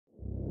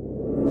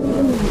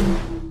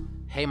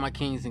Hey, my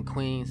kings and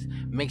queens,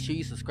 make sure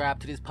you subscribe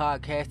to this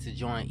podcast to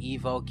join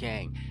Evo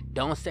Gang.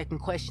 Don't second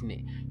question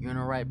it. You're in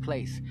the right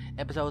place.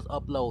 Episodes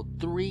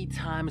upload 3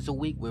 times a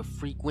week with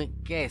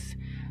frequent guests.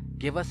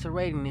 Give us a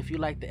rating if you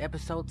like the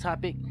episode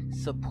topic.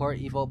 Support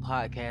Evo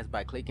Podcast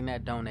by clicking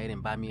that donate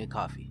and buy me a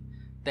coffee.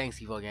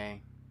 Thanks, Evo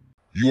Gang.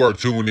 You are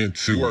tuned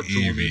into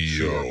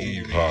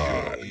EVO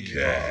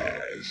Podcast.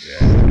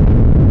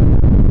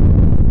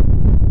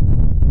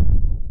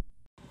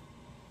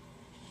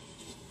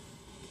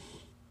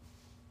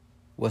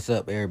 What's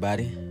up,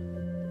 everybody?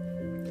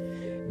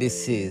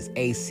 This is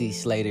AC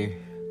Slater.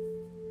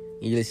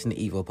 You listen to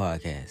Evo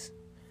Podcast.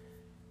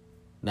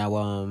 Now,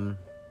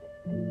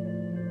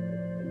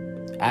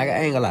 I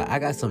ain't gonna lie. I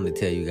got something to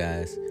tell you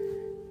guys.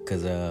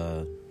 Cause,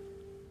 I'm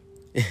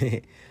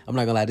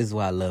not gonna lie. This is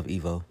why I love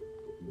Evo.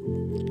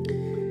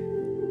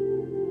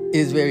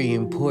 It's very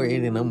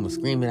important, and I'm gonna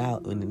scream it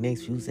out in the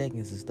next few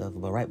seconds and stuff.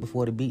 But right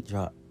before the beat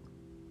drop,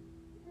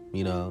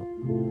 you know.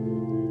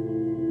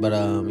 But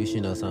you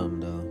should know something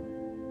though.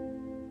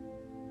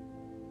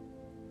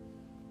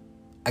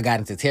 I got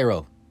into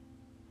tarot.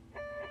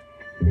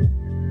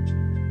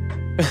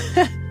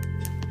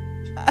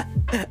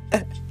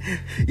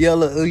 Yo,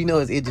 look, you know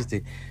it's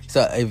interesting.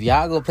 So if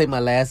y'all go play my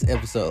last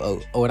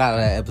episode, or not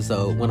that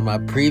episode, one of my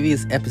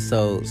previous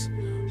episodes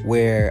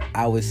where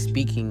I was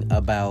speaking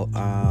about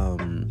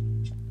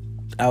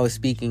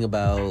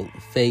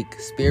fake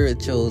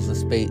spirituals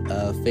and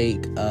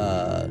fake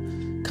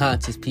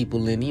conscious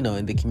people in, you know,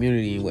 in the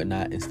community and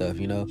whatnot and stuff,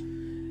 you know.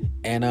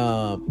 And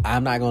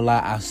I'm not gonna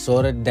lie, I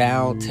sort of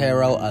down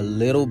tarot a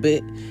little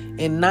bit,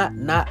 and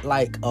not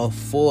like a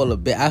full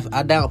bit.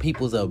 I down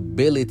people's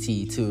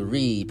ability to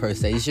read per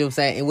se. You see what I'm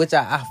saying? In which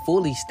I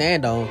fully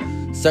stand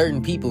on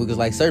certain people, because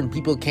like certain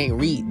people can't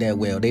read that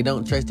well. They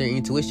don't trust their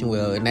intuition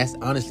well, and that's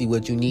honestly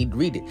what you need to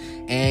read it.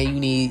 And you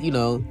need, you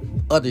know,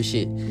 other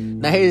shit.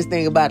 Now here's the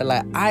thing about it.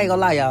 Like, I ain't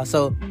gonna lie, y'all.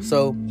 So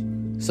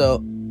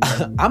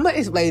I'm gonna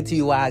explain to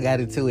you why I got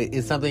into it.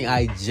 It's something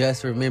I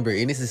just remembered,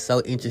 and this is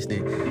so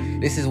interesting.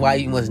 This is why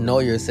you must know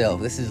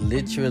yourself. This is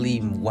literally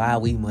why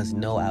we must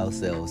know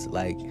ourselves.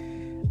 Like,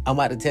 I'm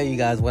about to tell you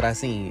guys what I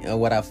seen and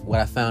what I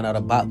found out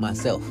about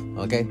myself.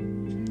 Okay.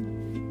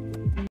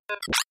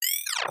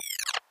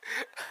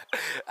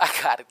 I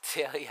gotta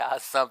tell y'all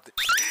something.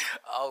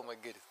 Oh my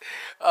goodness.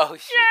 Oh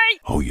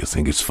shit. Oh, you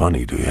think it's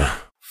funny, do you?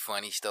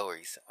 Funny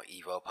stories on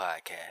Evo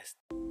Podcast.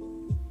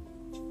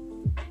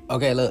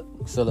 Okay, look.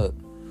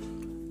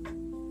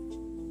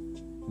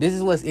 This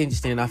is what's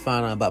interesting I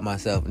found out about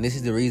myself, and this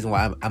is the reason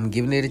why I'm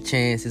giving it a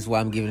chance. This is why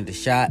I'm giving it a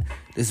shot.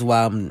 This is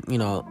why I'm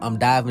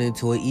diving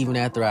into it, even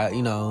after I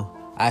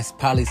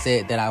probably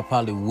said that I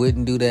probably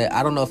wouldn't do that.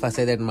 I don't know if I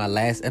said that in my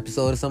last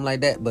episode or something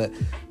like that, but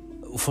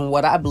from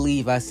what I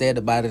believe I said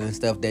about it and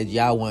stuff, that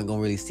y'all weren't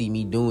gonna really see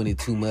me doing it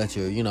too much,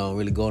 or, you know,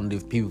 really going to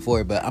people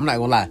for it. But I'm not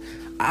gonna lie,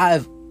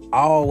 I've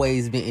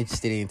always been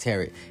interested in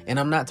tarot, and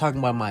I'm not talking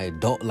about my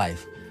adult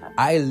life.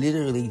 I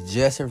literally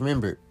just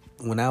remembered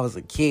when I was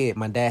a kid,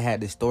 my dad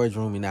had this storage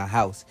room in our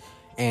house,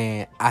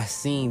 and I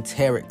seen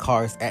tarot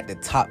cards at the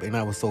top, and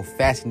I was so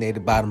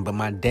fascinated by them, but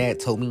my dad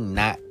told me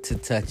not to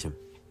touch them.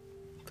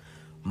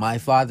 My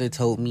father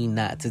told me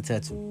not to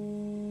touch them.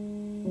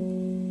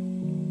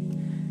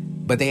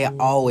 But they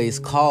always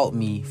called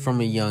me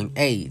from a young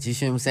age. You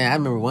see what I'm saying? I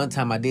remember one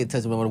time I did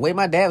touch them, but the way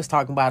my dad was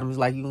talking about them was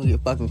like, you gonna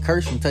get fucking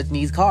cursed from touching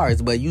these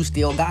cards, but you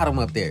still got them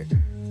up there.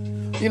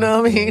 You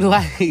know what I mean?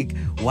 Like,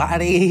 why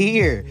they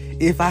here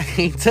if I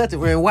can't touch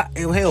them? And why,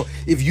 hell,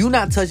 if you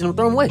not touching them,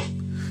 throw them away.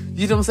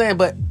 You know what I'm saying?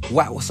 But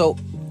wow, so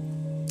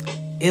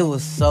it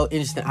was so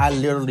interesting. I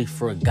literally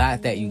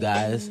forgot that, you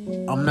guys.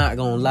 I'm not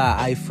gonna lie,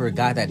 I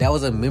forgot that. That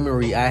was a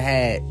memory I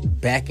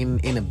had back in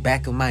the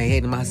back of my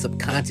head, in my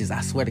subconscious.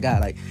 I swear to God.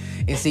 Like,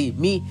 and see,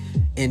 me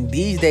in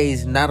these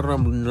days, now that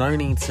I'm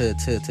learning to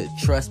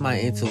trust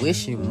my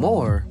intuition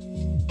more.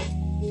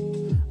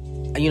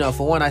 You know,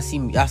 for one, I see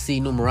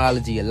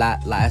numerology a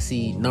lot. Like, I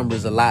see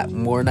numbers a lot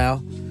more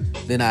now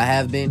than I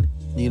have been.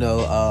 You know,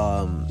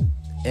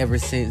 ever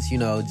since, you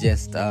know,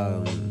 just buying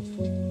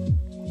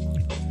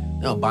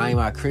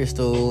my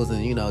crystals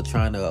and, you know,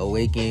 trying to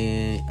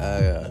awaken.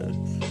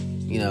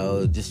 You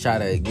know, just try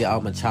to get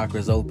all my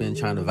chakras open,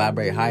 trying to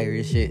vibrate higher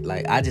and shit.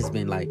 Like, I've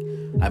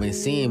been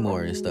seeing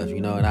more and stuff.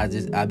 You know, and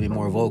I've been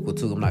more vocal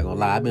too. I'm not gonna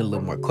lie, I've been a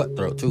little more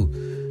cutthroat too,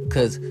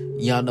 cause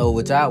y'all know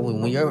what y'all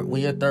when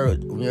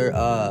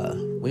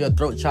your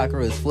throat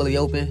chakra is fully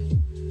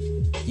open,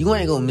 you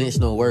ain't gonna mention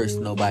no words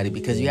to nobody,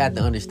 because you have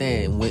to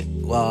understand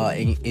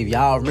if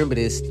y'all remember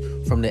this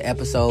from the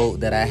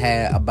episode that I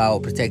had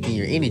about protecting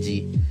your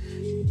energy,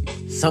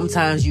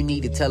 sometimes you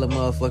need to tell a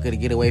motherfucker to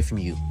get away from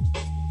you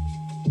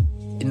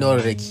in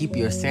order to keep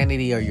your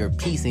sanity or your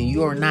peace, and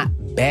you are not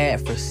bad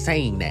for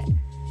saying that.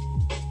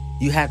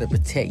 You have to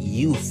protect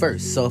you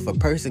first. So if a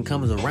person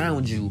comes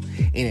around you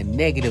in a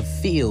negative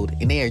field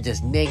and they are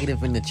just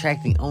negative and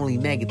attracting only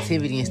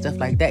negativity and stuff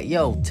like that,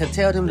 to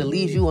tell them to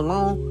leave you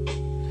alone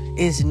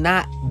is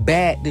not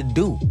bad to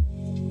do.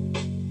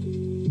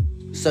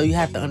 So you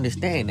have to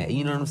understand that.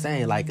 You know what I'm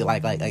saying? Like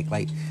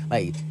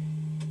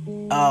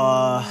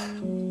I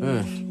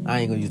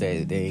ain't gonna use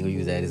that. They ain't gonna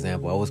use that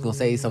example. I was gonna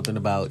say something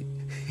about,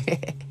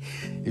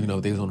 you know,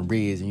 if they was on the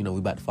bridge and, you know, we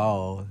about to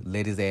fall,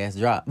 let his ass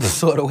drop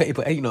sort of way.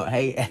 But, you know,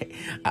 hey,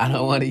 I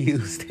don't want to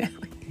use that.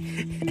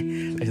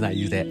 Let's not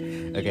use that.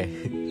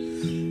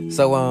 Okay.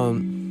 So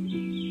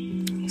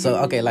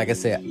okay, like I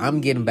said,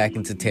 I'm getting back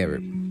into tarot.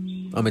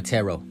 I'm a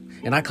tarot.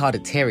 And I called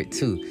it tarot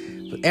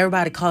too. But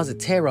everybody calls it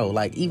tarot.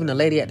 Like, even the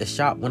lady at the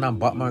shop when I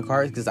bought my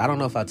cards, because I don't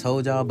know if I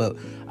told y'all, but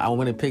I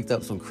went and picked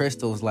up some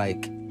crystals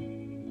like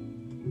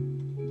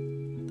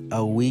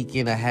a week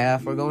and a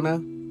half ago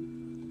now.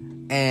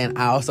 And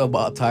I also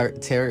bought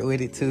tarot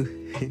with it too.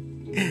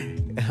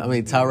 I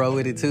mean, tarot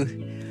with it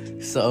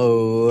too.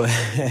 So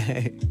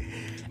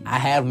I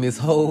had them this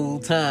whole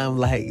time,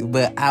 like,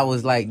 but I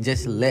was like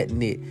just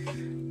letting it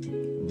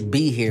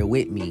be here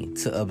with me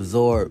to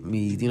absorb me,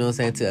 you know what I'm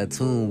saying, to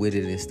attune with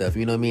it and stuff,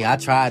 you know what I mean? I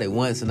tried it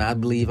once and I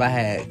believe I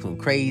had some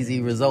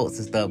crazy results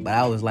and stuff, but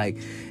I was like,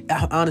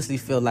 I honestly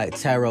feel like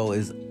tarot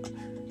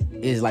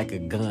is like a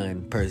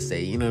gun per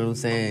se, you know what I'm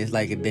saying? It's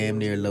like a damn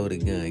near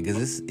loaded gun,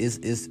 because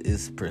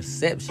it's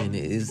perception.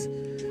 It is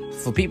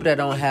for people that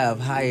don't have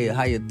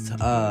high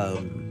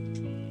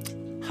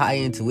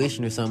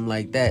intuition or something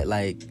like that.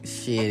 Like,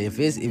 shit, I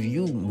wouldn't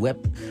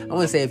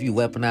say if you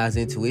weaponize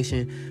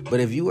intuition, but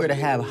if you were to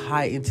have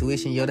high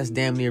intuition, yo, that's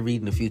damn near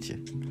reading the future.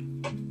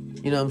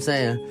 You know what I'm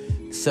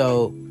saying?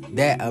 So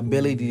that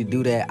ability to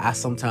do that, I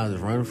sometimes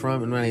run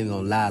from. I'm not even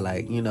gonna lie,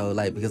 like, you know,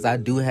 like, because I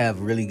do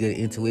have really good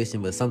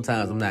intuition, but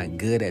sometimes I'm not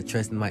good at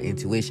trusting my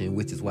intuition,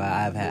 which is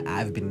why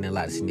I've been in a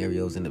lot of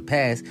scenarios in the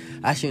past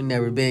I should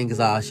never been, because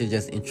I should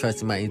just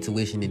entrusted my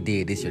intuition and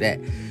did this or that.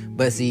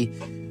 But see,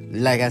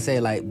 like I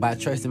said, like, by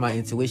trusting my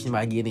intuition,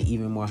 by getting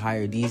even more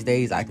higher these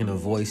days, I can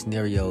avoid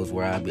scenarios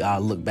where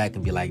I'll look back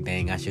and be like,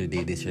 dang, I should have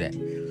did this or that.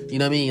 You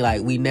know what I mean?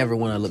 Like, we never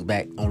want to look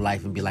back on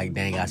life and be like,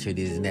 dang, I should have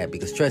did this and that,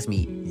 because trust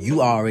me,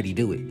 you already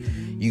do it.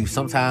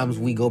 Sometimes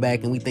we go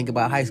back and we think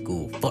about high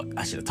school. Fuck,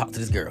 I should have talked to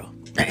this girl.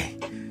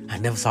 Dang, I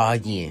never saw her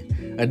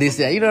again. Or this,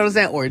 that, you know what I'm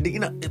saying? Or, you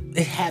know,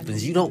 it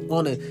happens. You don't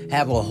want to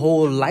have a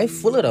whole life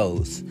full of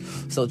those.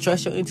 So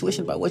trust your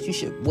intuition about what you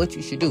should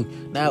do.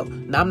 Now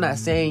I'm not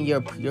saying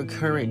your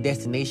current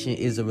destination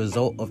is a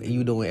result of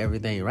you doing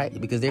everything right,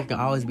 because there can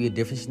always be a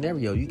different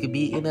scenario. You could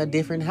be in a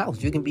different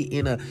house. You can be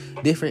in a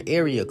different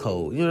area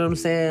code. You know what I'm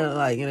saying?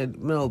 Like, you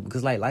know,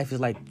 because like life is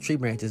like tree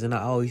branches, and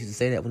I always used to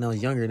say that when I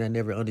was younger, and I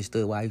never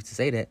understood why I used to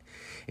say that.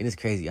 And it's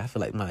crazy. I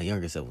feel like my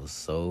younger self was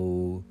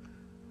so,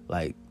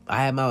 like,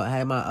 I had my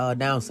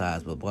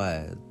downsides, but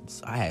boy,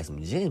 I had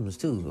some gems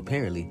too.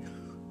 Apparently,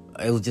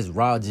 it was just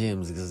raw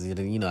gems, because,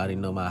 you know, I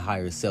didn't know my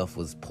higher self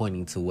was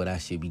pointing to what I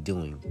should be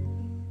doing,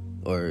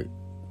 or,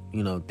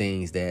 you know,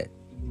 things that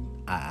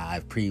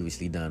I've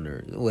previously done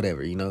or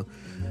whatever, you know.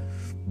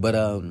 But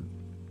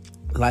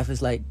life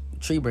is like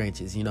tree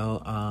branches, you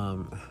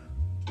know.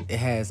 It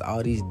has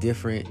all these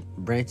different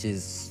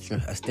branches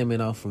stemming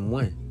off from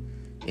one.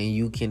 And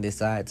you can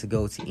decide to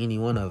go to any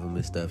one of them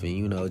and stuff. And,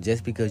 you know,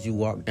 just because you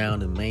walk down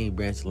the main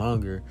branch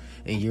longer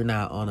and you're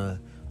not on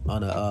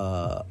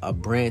a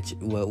branch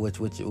which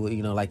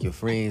you know, like your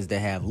friends that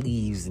have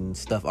leaves and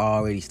stuff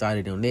already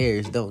started on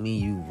theirs, don't mean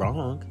you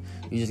wrong.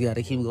 You just got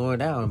to keep going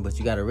down. But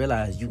you got to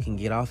realize you can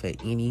get off at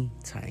any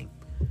time.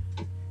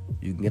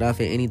 You can get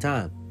off at any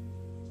time.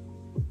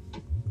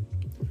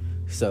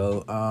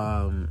 So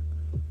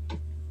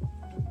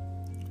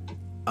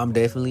I'm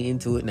definitely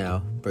into it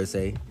now, per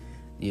se.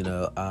 You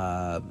know,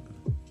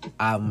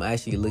 I'm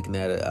actually looking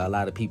at a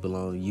lot of people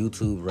on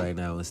YouTube right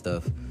now and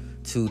stuff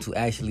to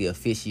actually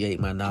officiate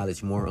my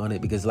knowledge more on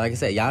it, because, like I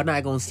said, y'all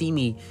not gonna see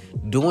me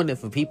doing it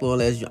for people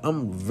unless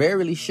I'm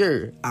very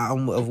sure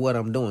of what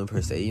I'm doing,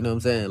 per se. You know what I'm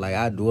saying? Like,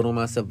 I do it on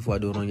myself before I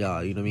do it on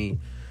y'all. You know what I mean?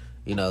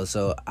 You know,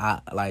 so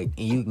I like,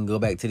 and you can go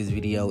back to this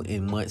video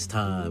in months'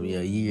 time, you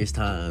know, years'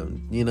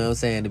 time. You know what I'm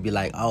saying? To be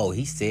like, oh,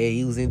 he said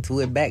he was into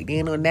it back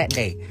then on that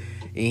day.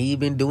 And he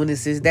been doing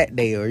this since that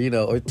day, or, you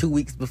know, or 2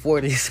 weeks before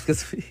this,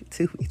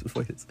 2 weeks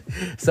before this.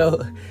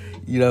 So,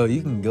 you know,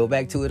 you can go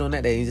back to it on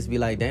that day and just be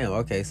like, damn,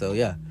 okay, so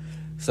yeah.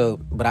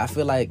 So, but I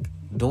feel like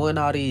doing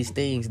all these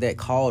things that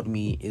called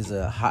me is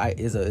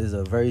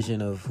a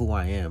version of who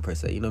I am, per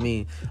se. You know what I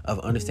mean? Of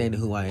understanding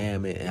who I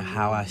am and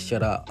how I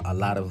shut up a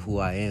lot of who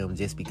I am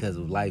just because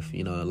of life.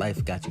 You know,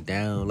 life got you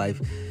down. Life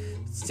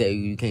say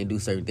you can't do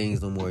certain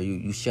things no more.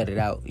 You shut it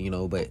out, you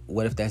know. But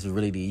what if that's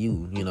really to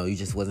you? You know, you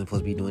just wasn't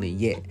supposed to be doing it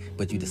yet,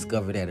 but you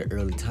discovered at an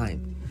early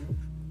time.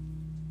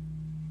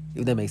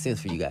 If that makes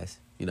sense for you guys,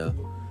 you know.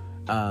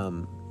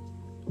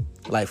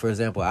 Like, for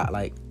example,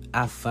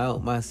 I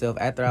found myself,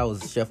 after I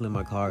was shuffling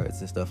my cards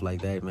and stuff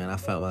like that, man, I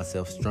found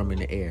myself strumming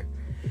the air.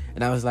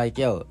 And I was like,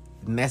 yo,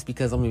 and that's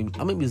because I'm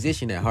a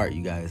musician at heart,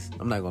 you guys.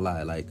 I'm not gonna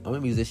lie. Like, I'm a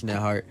musician at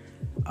heart,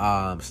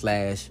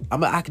 slash,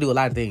 I can do a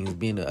lot of things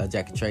being a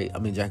jack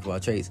of all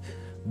trades.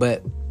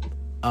 But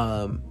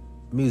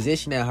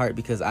musician at heart,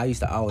 because I used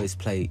to always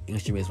play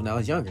instruments when I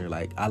was younger.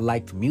 Like, I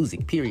liked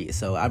music, period.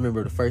 So I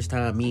remember the first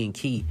time me and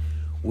Key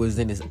was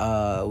in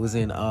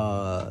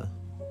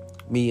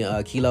me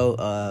and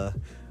Kilo,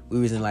 we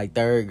was in like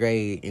 3rd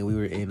grade, and we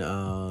were in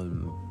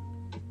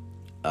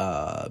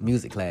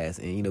music class,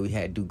 and we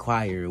had to do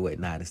choir and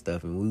whatnot and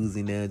stuff, and we was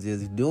in there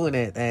just doing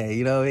that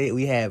thing.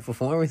 We had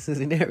performances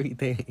and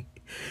everything.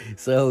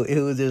 So it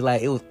was just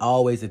like, it was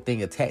always a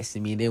thing attached to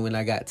me. And then when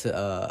I got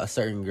to a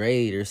certain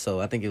grade or so,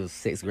 I think it was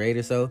 6th grade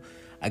or so,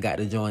 I got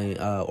to join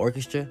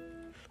orchestra.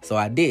 So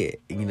I did,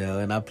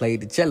 and I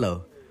played the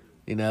cello,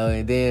 and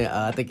then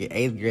I think in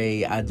 8th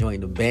grade I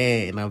joined the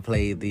band and I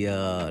played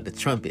the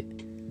trumpet.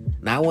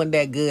 Now I wasn't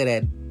that good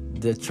at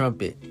the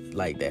trumpet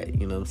like that,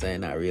 what I'm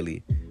saying? Not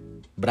really.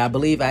 But I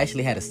believe I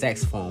actually had a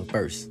saxophone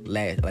first, in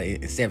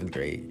 7th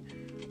grade.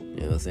 You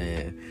know what I'm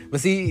saying? But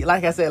see,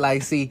 like I said,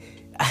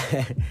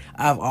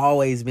 I've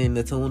always been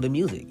attuned to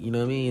music, you know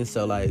what I mean?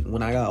 So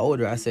when I got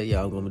older, I said,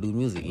 I'm gonna do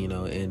music,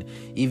 and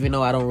even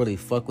though I don't really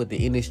fuck with the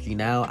industry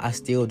now, I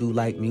still do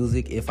like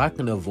music. If I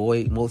can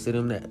avoid most of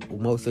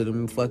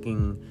them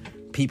fucking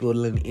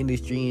people in the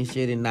industry and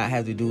shit, and not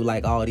have to do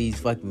all these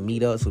fucking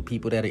meetups with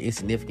people that are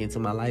insignificant to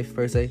my life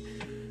per se,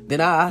 then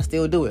I'll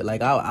still do it.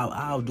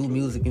 I'll do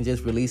music and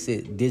just release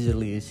it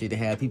digitally and shit,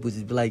 and have people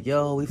just be like,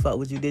 yo, we fuck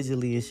with you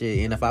digitally and shit.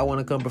 And if I want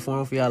to come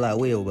perform for y'all, I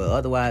will, but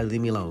otherwise,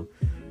 leave me alone.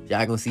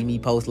 Y'all gonna see me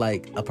post a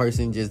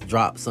person just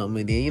drop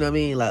something, and then, you know what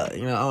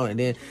I mean? And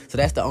then, so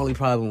that's the only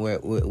problem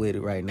with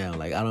it right now.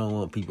 I don't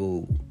want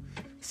people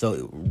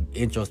so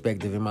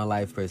introspective in my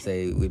life per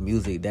se with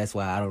music. That's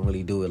why I don't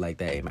really do it like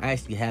that. And I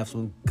actually have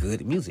some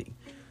good music.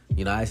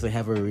 I actually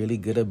have a really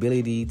good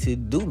ability to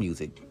do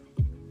music.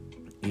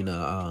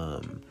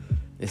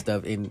 And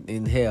stuff.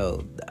 In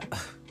hell,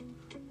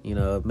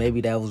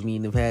 maybe that was me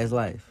in the past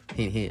life.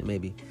 Hint, hint,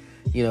 maybe.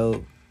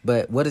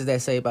 But what does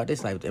that say about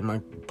this life? Am I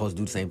supposed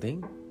to do the same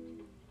thing?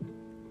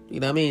 You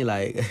know what I mean?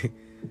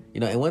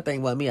 And one thing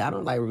about me, I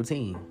don't like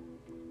routine.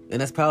 And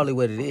that's probably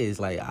what it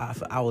is.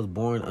 I was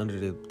born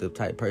under the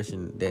type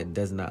person that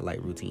does not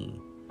like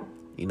routine.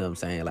 You know what I'm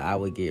saying? I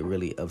would get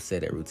really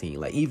upset at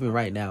routine. Even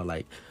right now,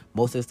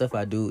 most of the stuff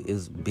I do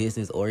is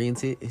business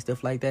oriented and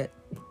stuff like that.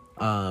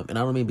 And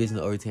I don't mean business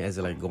oriented as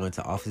going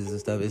to offices and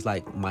stuff. It's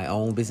my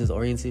own business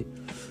oriented.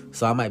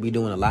 So I might be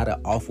doing a lot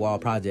of off-wall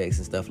projects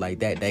and stuff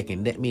like that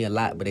can net me a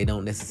lot, but they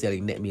don't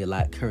necessarily net me a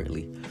lot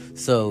currently.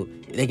 So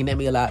they can net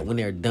me a lot when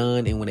they're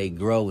done and when they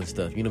grow and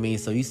stuff. You know what I mean?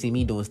 So you see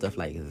me doing stuff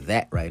like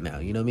that right now.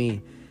 You know what I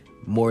mean?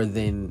 More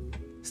than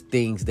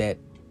things that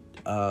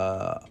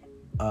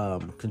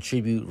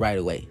contribute right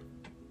away.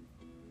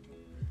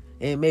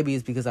 And maybe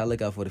it's because I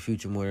look out for the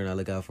future more than I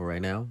look out for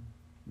right now.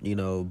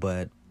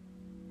 But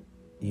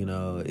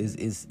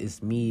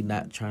it's me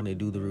not trying to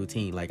do the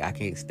routine. I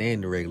can't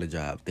stand the regular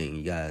job thing,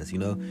 you guys,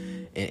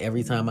 and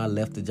every time I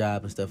left the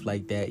job and stuff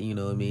like that, you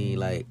know what I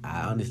mean? I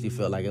honestly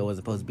felt like I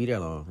wasn't supposed to be there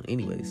long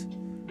anyways.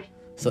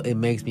 So it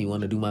makes me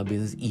want to do my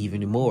business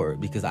even more,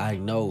 because I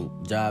know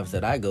jobs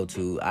that I go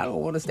to, I don't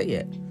want to stay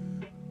at,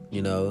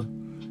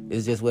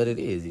 it's just what it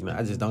is.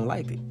 I just don't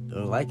like it. I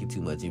don't like it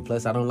too much. And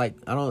plus I'm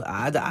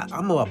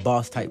a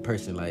boss type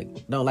person.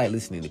 Don't like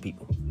listening to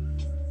people.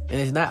 And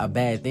it's not a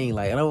bad thing.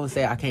 I don't want to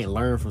say I can't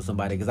learn from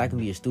somebody, because I can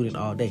be a student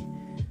all day.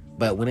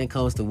 But when it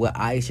comes to what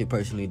I should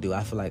personally do,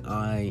 I feel like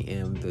I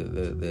am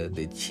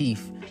the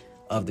chief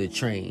of the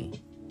train.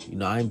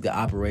 I'm the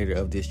operator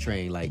of this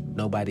train.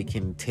 Nobody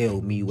can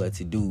tell me what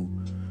to do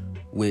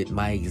with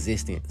my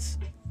existence.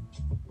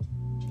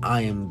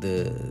 I am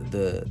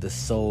the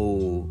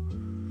sole,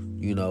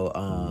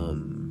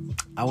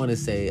 I want to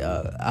say,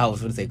 I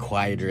was going to say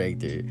choir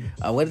director.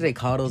 What do they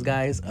call those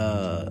guys?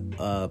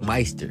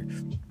 Meister.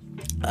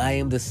 I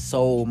am the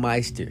sole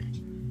Meister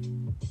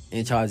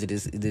in charge of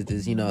this,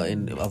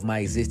 of my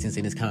existence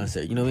in this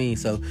concert. You know what I mean?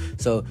 So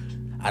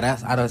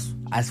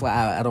that's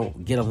why I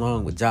don't get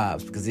along with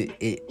jobs, because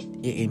it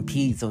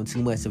impedes on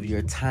too much of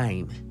your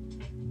time.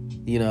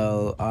 Even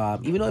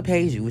though it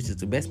pays you, which is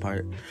the best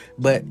part,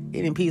 but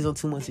it impedes on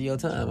too much of your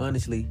time,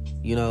 honestly.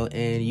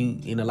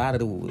 And a lot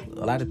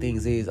of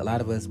things is, a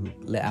lot of us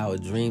let our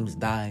dreams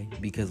die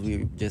because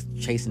we're just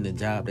chasing the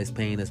job that's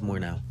paying us more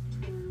now.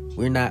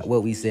 We're not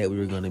what we said we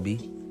were gonna be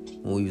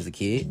when we was a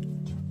kid.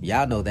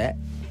 Y'all know that.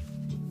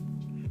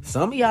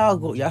 Some of y'all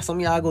go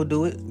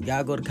do it.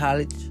 Y'all go to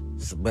college,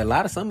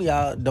 but some of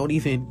y'all don't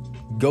even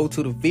go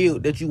to the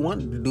field that you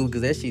wanted to do,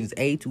 because that shit is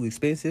A, too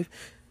expensive,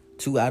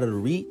 too out of the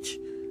reach.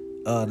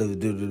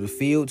 The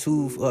field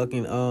too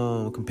fucking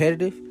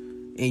competitive,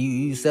 and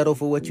you settle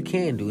for what you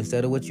can do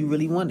instead of what you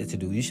really wanted to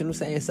do. You see what I'm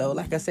saying? So,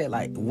 like I said,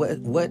 what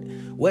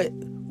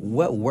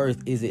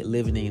worth is it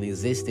living in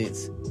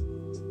existence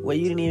where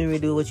you didn't even really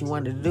do what you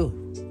wanted to do?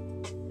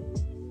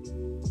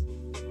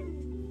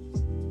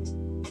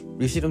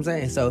 You see what I'm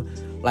saying? So,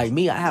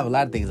 me, I have a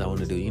lot of things I want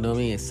to do. You know what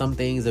I mean? And some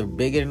things are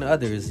bigger than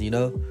others.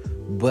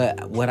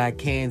 But what I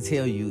can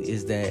tell you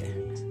is that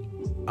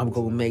I'm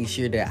going to make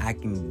sure that I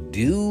can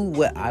do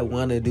what I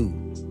want to do.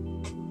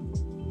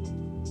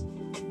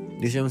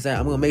 You see what I'm saying?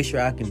 I'm going to make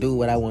sure I can do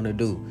what I want to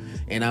do.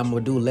 And I'm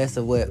going to do less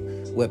of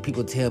what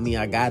people tell me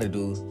I got to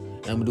do.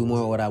 And I'm going to do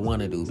more of what I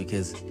want to do.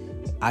 Because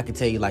I can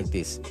tell you like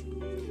this.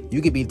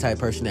 You could be the type of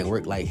person that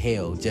work like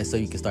hell just so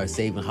you can start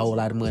saving a whole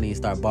lot of money and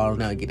start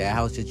balling out and get that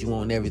house that you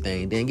want and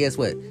everything. Then guess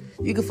what?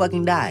 You can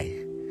fucking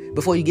die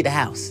before you get the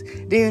house.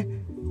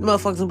 Then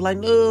Motherfuckers will be like,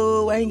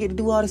 no, I ain't get to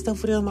do all this stuff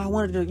for them. I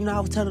wanted to, I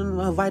was telling them,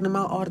 inviting them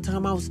out all the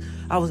time. I was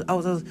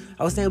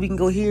saying we can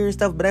go here and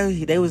stuff, but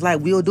they was like,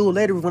 we'll do it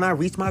later when I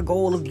reach my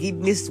goal of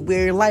getting this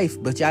where in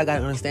life. But y'all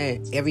gotta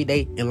understand, every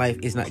day in life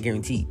is not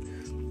guaranteed.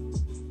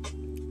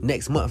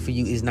 Next month for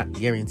you is not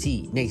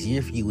guaranteed. Next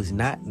year for you is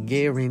not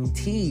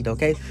guaranteed,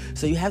 okay?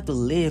 So you have to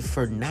live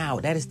for now.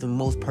 That is the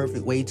most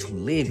perfect way to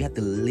live. You have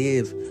to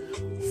live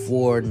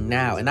for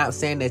now. And not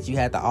saying that you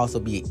have to also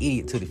be an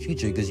idiot to the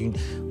future, because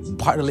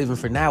part of living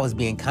for now is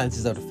being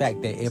conscious of the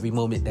fact that every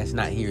moment that's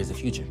not here is the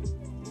future.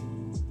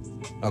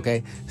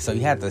 Okay? So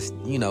you have to,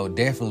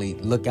 definitely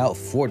look out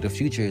for the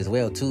future as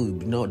well, too.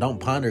 Don't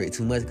ponder it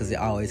too much, because it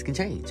always can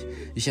change.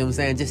 You see what I'm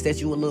saying? Just set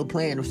you a little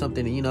plan or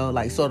something,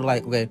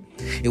 okay,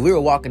 if we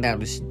were walking down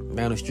the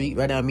street,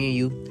 right now, me and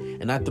you,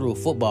 and I threw a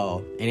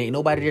football, and ain't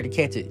nobody there to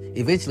catch it,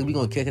 eventually we're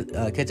going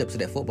to catch up to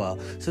that football.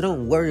 So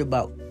don't worry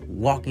about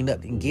walking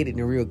up and get it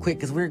in real quick,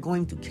 because we're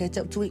going to catch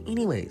up to it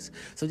anyways.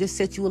 So just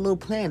set you a little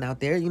plan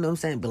out there, you know what I'm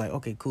saying? Be like,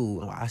 okay,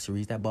 cool, I should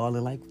reach that ball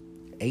in like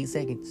 8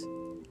 seconds.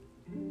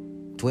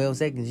 12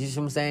 seconds, you see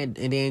what I'm saying?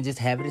 And then just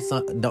have it,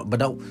 but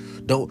don't,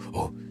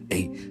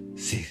 8,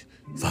 6,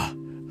 5,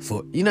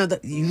 4,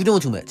 you're doing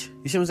too much.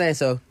 You see what I'm saying?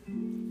 So,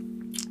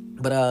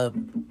 but,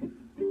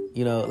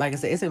 like I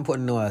said, it's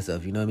important to know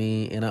ourselves, you know what I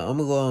mean? And I'm going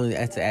to go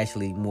on to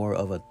actually more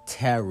of a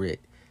tarot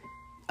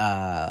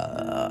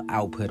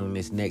output on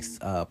this next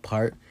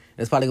part.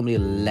 It's probably going to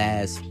be the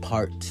last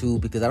part too,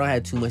 because I don't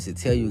have too much to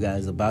tell you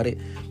guys about it.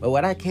 But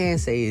what I can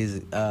say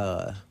is,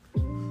 I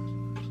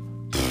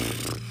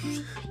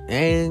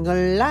ain't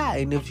gonna lie,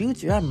 in the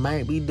future I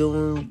might be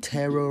doing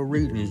tarot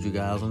readings, you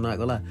guys. I'm not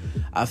gonna lie.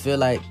 I feel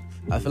like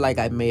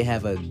I may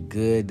have a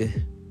good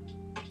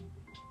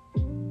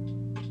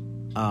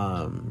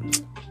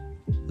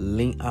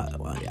link.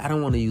 I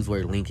don't want to use the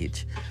word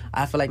linkage.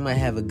 I feel like I might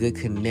have a good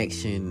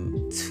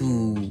connection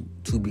to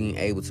being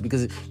able to,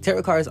 because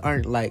tarot cards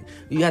aren't like,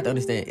 you have to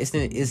understand,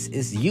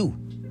 it's you.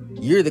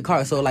 You're the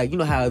card. So,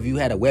 how if you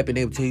had a weapon,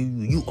 they would tell you,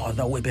 you are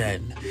the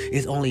weapon.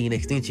 It's only an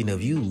extension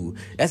of you.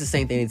 That's the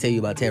same thing they tell you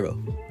about tarot.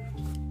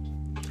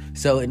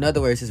 So, in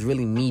other words, it's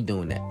really me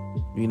doing that.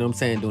 You know what I'm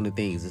saying? Doing the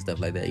things and stuff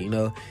like that,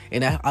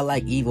 And I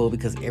like Evo,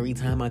 because every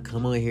time I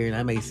come on here and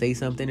I may say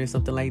something or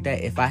something like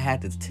that, if I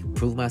had to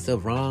prove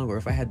myself wrong, or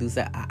if I had to do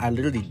that, I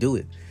literally do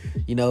it.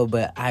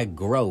 But I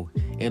grow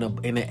in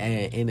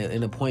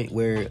a point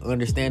where,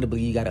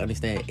 understandably, you got to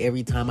understand,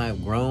 every time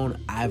I've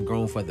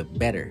grown for the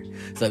better.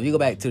 So if you go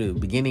back to the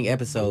beginning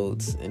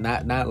episodes, and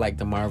not like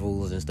the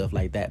Marvels and stuff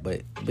like that,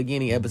 but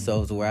beginning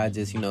episodes where I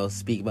just,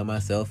 speak by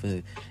myself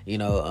and,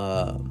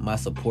 my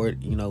support,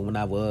 when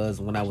I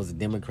was a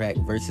Democrat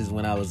versus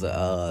when I was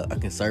a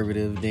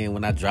conservative, then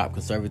when I dropped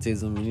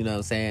conservatism, you know what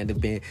I'm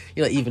saying?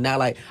 Even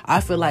now,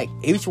 I feel like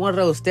each one of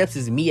those steps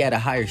is me at a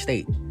higher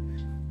state.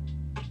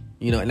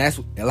 And that's,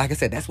 like I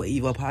said, that's what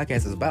Evo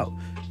Podcast is about.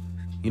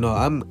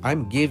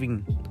 I'm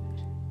giving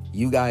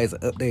you guys an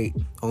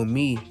update on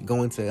me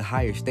going to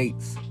higher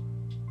states,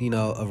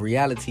 of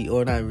reality,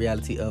 or not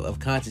reality, of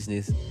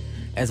consciousness,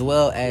 as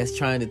well as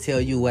trying to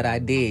tell you what I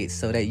did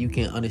so that you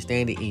can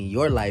understand it in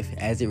your life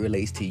as it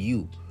relates to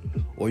you.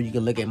 Or you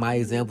can look at my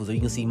examples, or you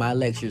can see my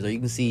lectures, or you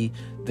can see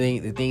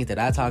the things that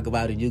I talk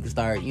about, and you can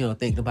start,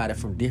 thinking about it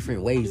from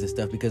different ways and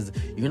stuff, because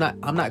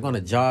I'm not going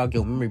to jog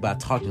your memory by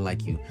talking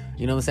like you.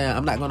 You know what I'm saying?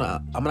 I'm not going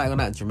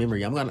to your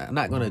memory. I'm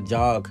not going to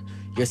jog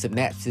your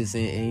synapses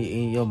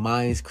and your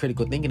mind's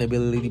critical thinking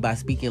ability by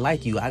speaking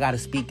like you. I got to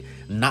speak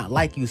not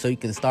like you so you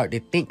can start to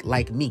think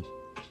like me.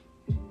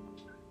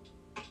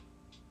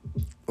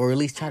 Or at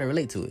least try to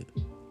relate to it.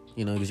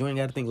 Because you ain't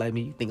got to think like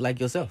me. You think like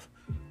yourself.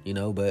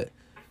 But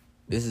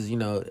this is,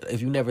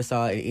 if you never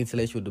saw an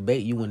intellectual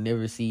debate, you will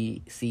never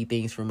see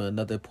things from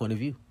another point of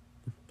view.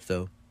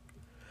 So,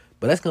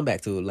 but let's come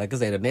back to it. Like I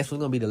said, the next one's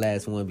going to be the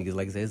last one, because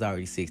like I said, it's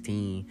already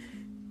 16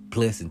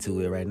 plus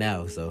into it right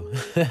now. So,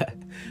 but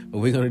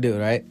we're going to do it,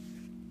 right?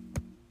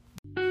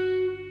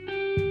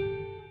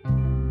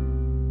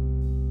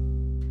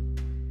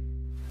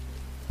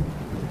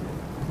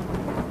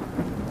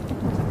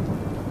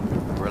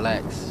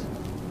 Relax.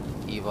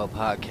 Evo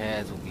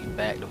Podcast will be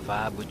back to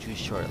vibe with you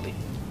shortly.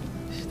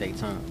 Stay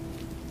tuned.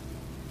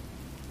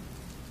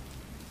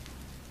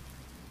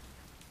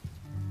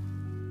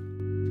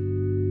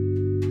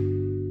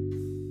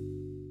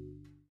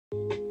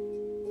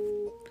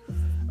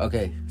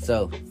 Okay,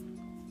 so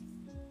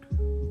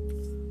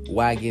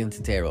why get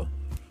into tarot?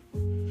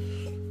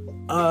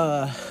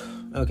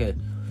 Okay.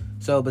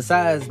 So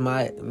besides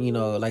my,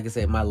 like I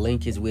said, my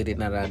linkage with it,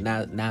 now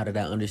that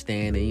I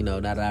understand, and now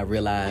that I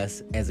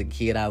realize as a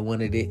kid I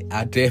wanted it,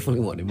 I definitely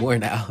want it more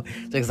now.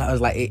 Because I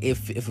was like, it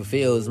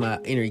fulfills my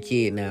inner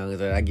kid now,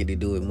 that I get to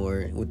do it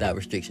more without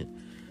restriction.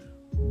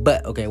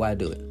 But okay, why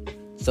do it?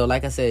 So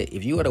like I said,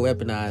 if you were to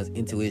weaponize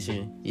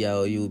intuition,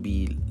 you would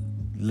be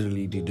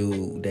literally the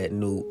dude that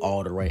knew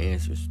all the right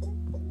answers.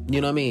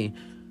 You know what I mean?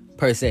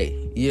 Per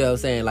se. You know what I'm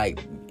saying?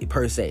 Like,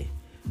 per se.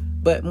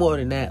 But more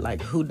than that, like,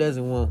 who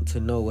doesn't want to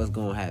know what's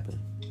going to happen?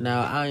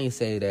 Now, I ain't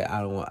say that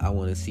I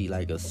want to see,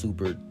 like, a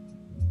super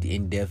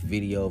in-depth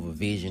video of a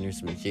vision or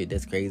some shit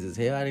that's crazy as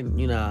hell. I didn't,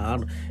 you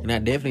know, and I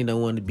definitely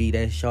don't want to be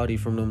that shorty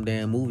from them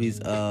damn movies.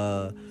 You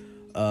know,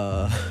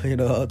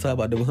 I'll talk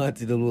about the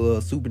haunted, the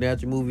little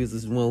supernatural movies.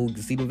 This one who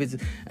can see the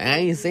visions. I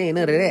ain't saying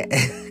none of that.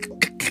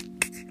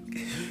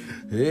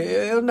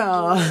 Hell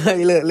no.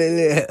 Look.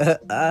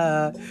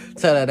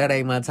 Tell her that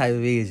ain't my type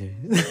of vision.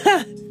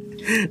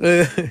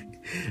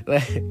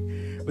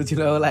 But you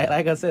know,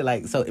 like I said,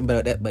 like, so,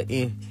 but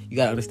you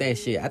gotta understand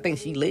shit. I think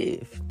she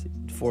lived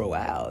for a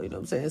while, you know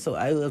what I'm saying? So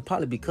it was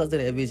probably because of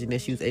that vision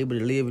that she was able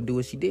to live and do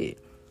what she did.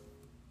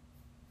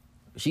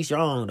 She's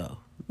strong though.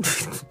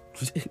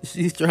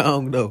 She's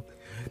strong though.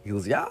 He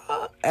was,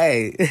 y'all,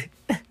 hey.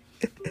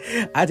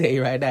 I tell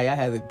you right now, y'all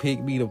haven't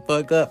picked me the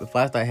fuck up. If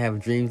I start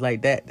having dreams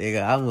like that,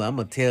 nigga, I'm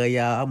gonna tell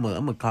y'all, I'm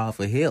gonna call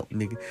for help,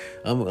 nigga.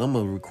 I'm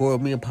gonna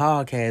record me a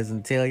podcast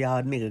and tell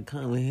y'all, nigga,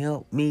 come and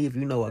help me if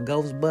you know a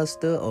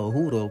Ghostbuster or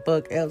who the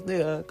fuck else,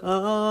 nigga.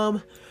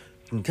 Come.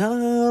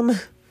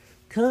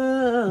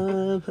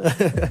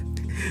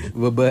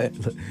 but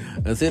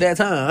until that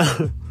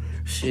time,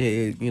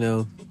 shit, you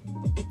know.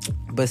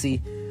 But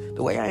see,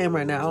 the way I am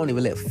right now, I don't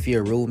even let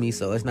fear rule me,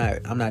 so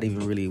I'm not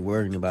even really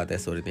worrying about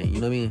that sort of thing,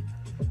 you know what I mean?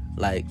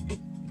 Like,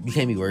 you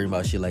can't be worrying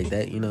about shit like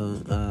that, you know?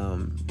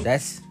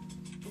 That's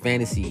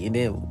fantasy, and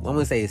then I'm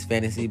gonna say it's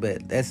fantasy,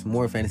 but that's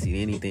more fantasy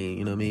than anything,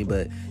 you know what I mean?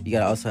 But you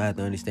gotta also have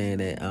to understand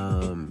that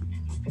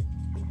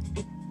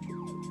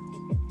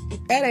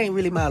that ain't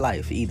really my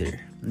life either,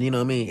 you know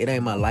what I mean? It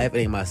ain't my life, it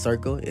ain't my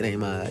circle, it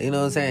ain't my, you know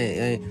what I'm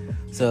saying?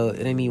 So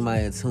it ain't even my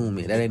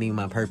attunement, that ain't even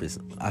my purpose,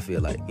 I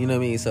feel like, you know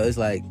what I mean? So it's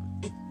like,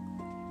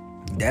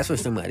 that's for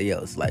somebody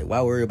else. Like,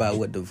 why worry about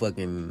what the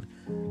fucking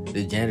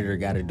the janitor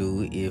got to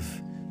do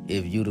if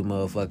you the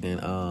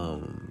motherfucking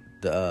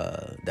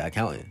the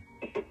accountant?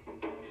 You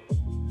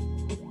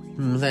know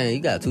what I'm saying?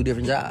 You got two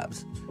different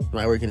jobs. You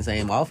might work in the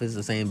same office,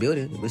 the same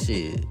building, but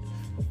shit,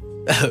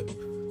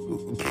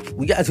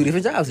 we got two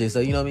different jobs here. So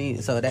you know what I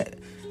mean? So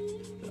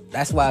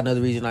that's why another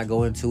reason I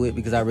go into it,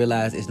 because I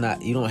realize it's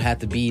not, you don't have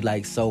to be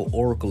like so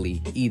oracle-y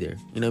either.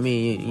 You know what I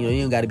mean? You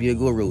ain't got to be a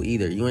guru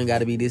either. You ain't got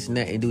to be this and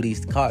that and do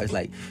these cards.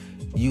 Like,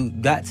 you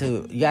got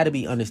to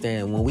be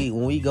understand when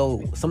we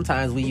go,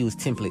 sometimes we use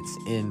templates,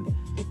 and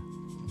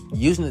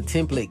using a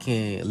template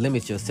can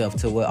limit yourself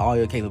to what all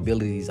your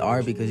capabilities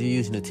are, because you're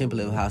using a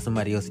template of how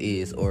somebody else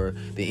is, or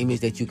the image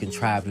that you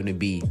contrive them to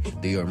be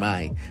through your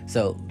mind.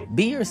 So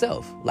be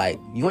yourself. Like,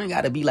 you ain't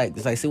got to be like,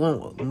 it's like, see,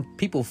 when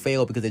people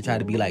fail because they try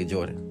to be like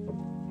Jordan.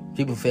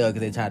 People fail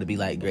because they try to be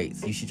like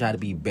greats. You should try to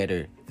be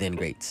better than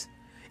greats.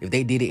 If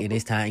they did it in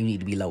this time, you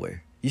need to be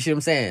lower. You see what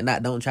I'm saying?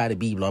 Don't try to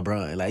be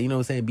LeBron. Like, you know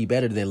what I'm saying? Be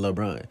better than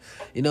LeBron.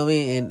 You know what I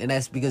mean? And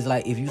that's because,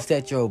 like, if you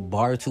set your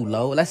bar too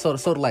low, let's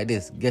sort of like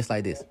this. Guess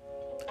like this.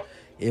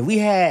 If we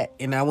had,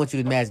 and I want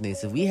you to imagine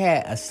this, if we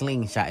had a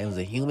slingshot, it was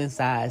a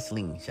human-sized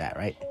slingshot,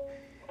 right?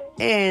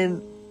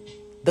 And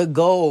the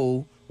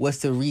goal was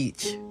to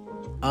reach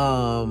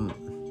a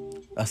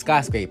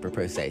skyscraper,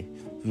 per se.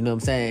 You know what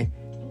I'm saying?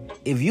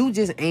 If you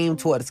just aim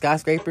toward the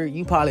skyscraper,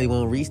 you probably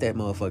won't reach that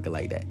motherfucker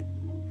like that.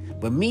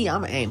 But me,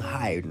 I'm going to aim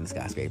higher than the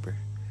skyscraper.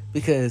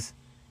 Because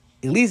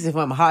at least if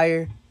I'm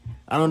higher,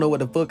 I don't know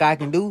what the fuck I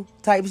can do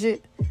type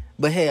shit.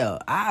 But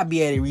hell, I'll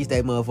be able to reach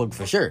that motherfucker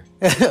for sure.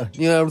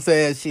 You know what I'm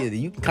saying? Shit,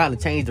 you can kind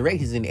of change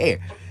directions in the air.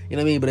 You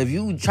know what I mean? But if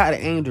you try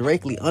to aim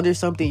directly under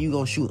something, you're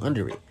going to shoot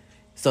under it.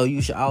 So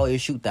you should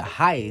always shoot the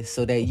highest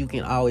so that you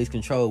can always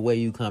control where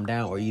you come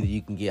down, or either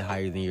you can get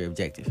higher than your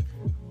objective.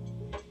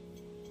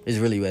 It's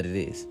really what it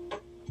is.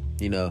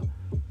 You know?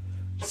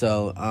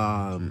 So,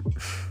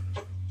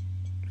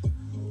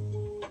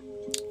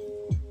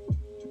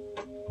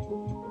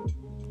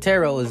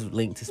 tarot is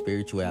linked to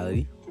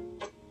spirituality,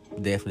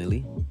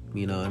 definitely,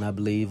 you know, and I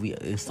believe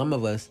some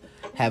of us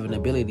have an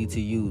ability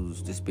to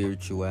use the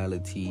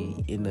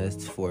spirituality in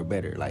us for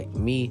better. Like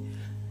me,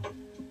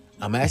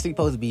 I'm actually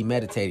supposed to be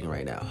meditating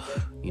right now,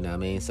 you know what I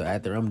mean? So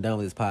after I'm done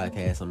with this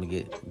podcast, I'm gonna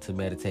get to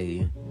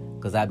meditating,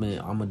 because I'm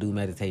gonna do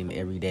meditating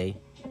every day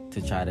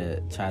to try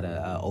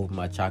to open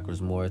my chakras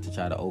more, to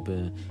try to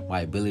open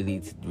my ability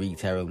to read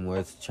tarot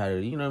more, to try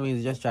to, you know what I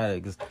mean, just try to,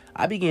 because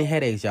I be getting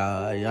headaches,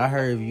 y'all. Y'all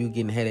heard of you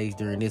getting headaches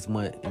during this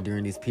month and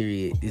during this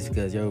period, it's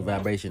because your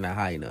vibration not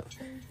high enough.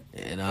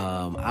 And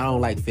I don't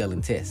like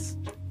failing tests.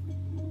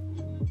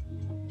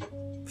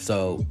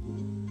 So,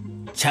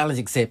 challenge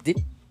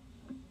accepted.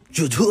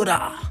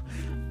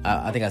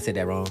 I think I said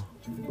that wrong.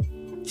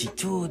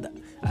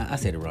 I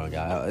said it wrong,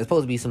 y'all. It's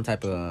supposed to be some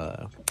type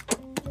of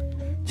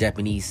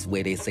Japanese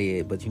way they say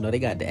it, but you know, they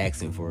got the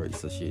accent for it,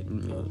 so shit,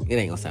 you know, it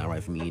ain't gonna sound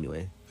right for me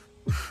anyway.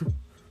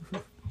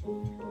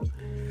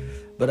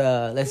 But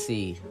let's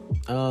see.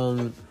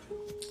 Another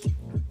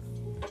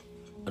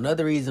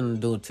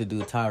reason to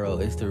do tarot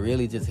is to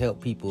really just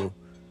help people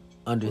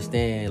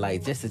understand,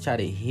 like, just to try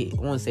to I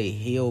won't say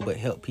heal, but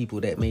help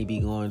people that may be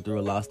going through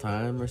a lost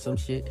time or some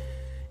shit.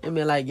 And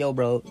be like, yo,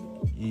 bro,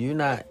 you're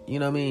not, you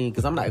know what I mean?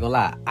 Because I'm not gonna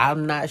lie,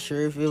 I'm not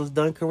sure if it was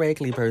done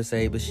correctly per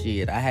se, but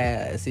shit, I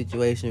had a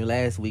situation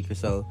last week or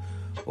so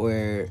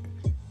where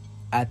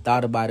I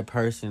thought about a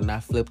person and I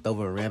flipped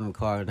over a random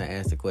card and I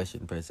asked a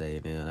question per se,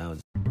 and then I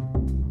was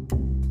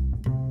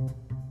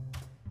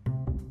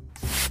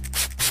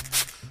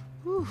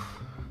Whew.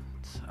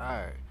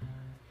 Tired.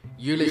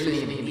 You're listening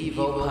to the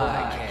Evo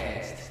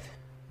Podcast.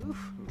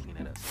 Oof, let me clean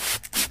that up.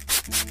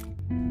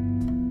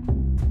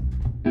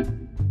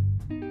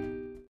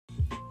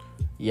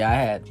 Yeah, I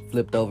had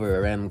flipped over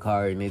a random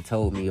card and it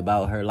told me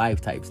about her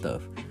life type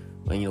stuff.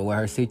 But, you know, what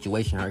her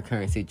situation, her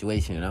current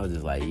situation. And I was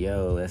just like,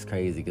 yo, that's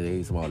crazy because it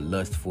was more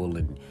lustful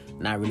and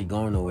not really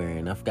going nowhere.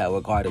 And I forgot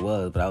what card it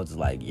was, but I was just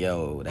like,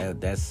 yo,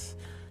 that's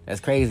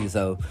crazy.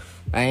 So,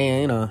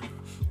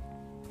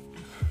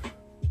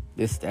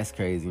 that's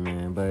crazy,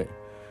 man. But,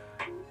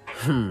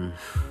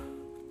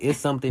 it's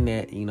something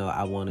that, you know,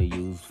 I want to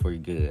use for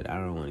good. I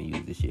don't want to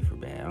use this shit for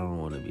bad. I don't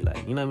want to be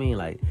like, you know what I mean?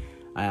 Like,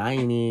 I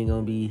ain't even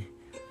going to be,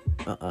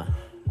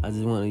 I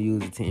just want to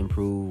use it to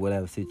improve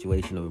whatever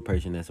situation of a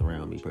person that's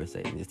around me, per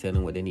se. And just tell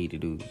them what they need to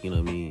do, you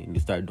know what I mean? And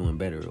just start doing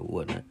better or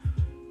whatnot.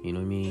 You know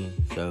what I mean?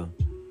 So,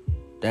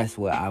 that's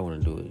what I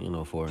want to do it, you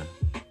know, for.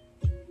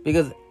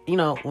 Because, you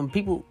know, when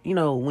people, you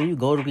know, when you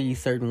go to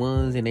these certain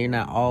ones and they're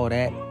not all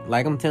that,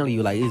 like I'm telling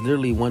you, like, it's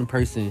literally one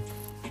person.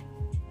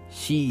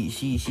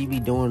 She be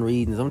doing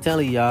readings. I'm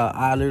telling y'all,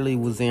 I literally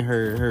was in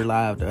her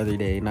live the other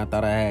day and I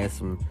thought I had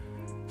some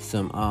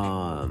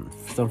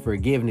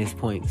forgiveness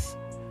points.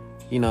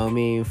 You know what I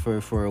mean?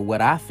 For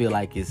what I feel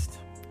like is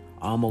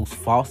almost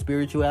false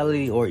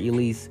spirituality, or at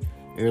least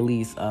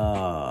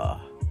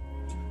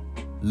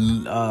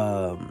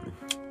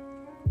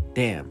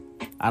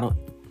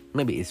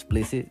maybe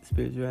explicit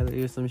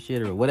spirituality or some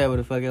shit or whatever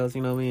the fuck else,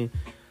 you know what I mean?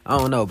 I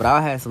don't know, but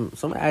I had some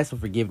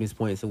forgiveness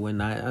points and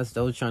whatnot. I was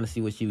trying to see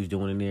what she was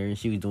doing in there, and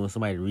she was doing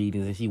somebody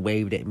readings, and she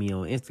waved at me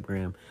on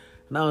Instagram,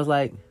 and I was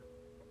like,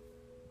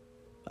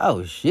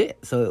 oh shit,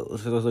 so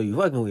you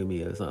fucking with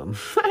me or something?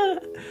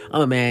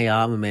 I'm a man,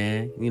 y'all. I'm a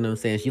man. You know what I'm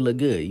saying? She look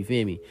good. You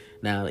feel me?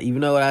 Now,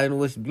 even though I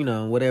was, you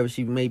know, whatever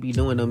she may be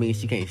doing don't mean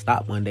she can't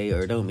stop one day,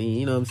 or don't mean,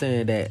 you know what I'm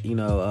saying, that, you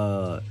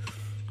know,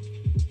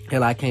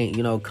 hell, I can't,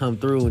 you know, come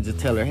through and just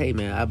tell her, hey,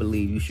 man, I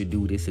believe you should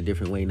do this a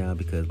different way now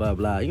because blah,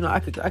 blah. You know, I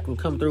can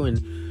come through and,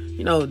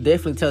 you know,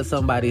 definitely tell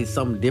somebody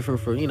something different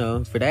for, you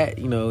know, for that,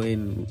 you know,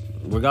 and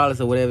regardless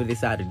of whatever they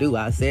decide to do,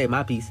 I said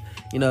my piece,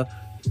 you know,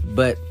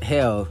 but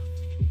hell,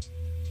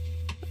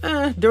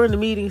 during the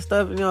meeting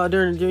stuff, you know,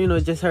 during, you know,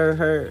 just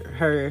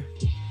her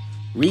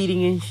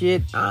reading and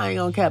shit, I ain't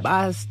gonna cap,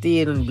 I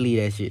still don't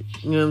believe that shit.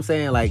 You know what I'm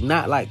saying? Like,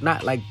 not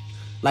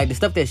like the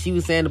stuff that she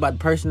was saying about the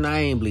person, I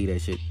ain't believe that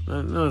shit.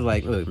 I was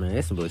like, look, man,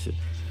 that's some bullshit.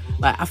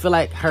 Like, I feel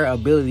like her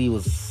ability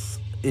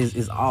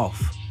is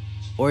off,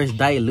 or it's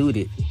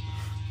diluted,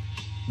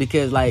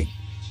 because like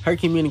her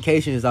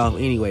communication is off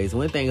anyways.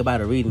 One thing about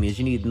a reading is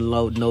you need to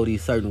know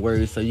these certain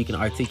words so you can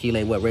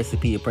articulate what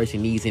recipe a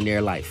person needs in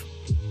their life.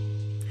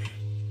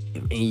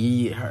 And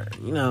you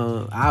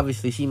know,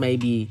 obviously she may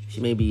be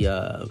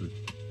a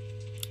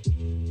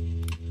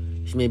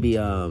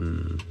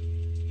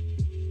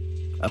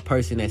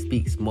person that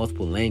speaks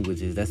multiple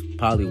languages. That's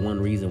probably one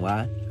reason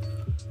why,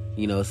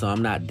 you know, so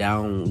I'm not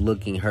down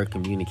looking her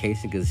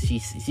communication, because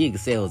she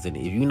excels in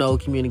it. If you know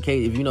if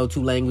you know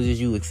two languages,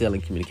 you excel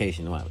in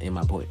communication, in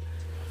my point.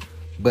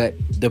 But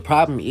the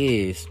problem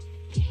is,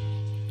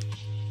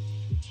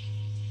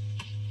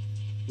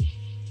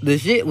 the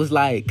shit was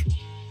like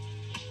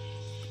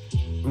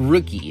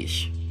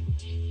rookie-ish.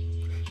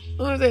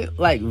 What is it?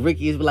 Like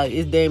rookie-ish, but like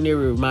it's damn near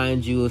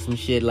remind you of some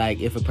shit like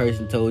if a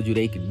person told you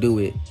they could do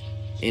it,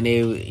 and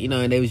they, you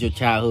know, and they was your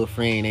childhood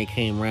friend, they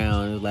came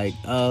around and was like,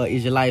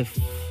 is your life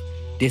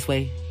this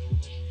way?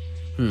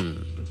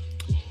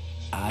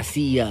 I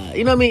see, you know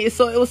what I mean? It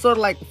was sort of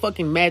like a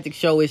fucking magic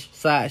show-ish,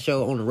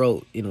 sideshow on the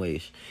road,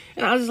 anyways.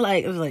 And I was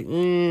like,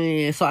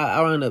 so I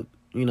wound up,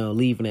 you know,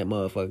 leaving that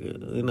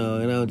motherfucker, you know,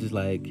 and I was just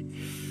like,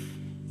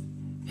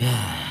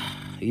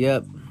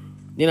 yep.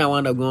 Then I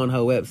wound up going to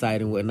her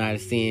website and whatnot,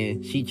 and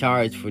seeing she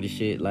charged for the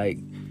shit like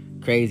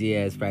crazy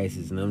ass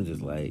prices, and I'm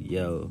just like,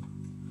 yo,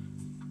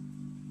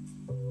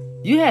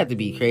 you have to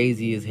be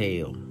crazy as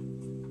hell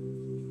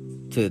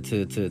to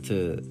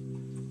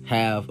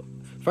have.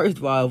 First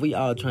of all, if we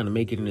all trying to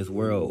make it in this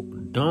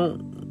world,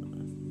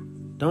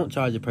 don't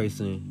charge a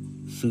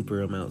person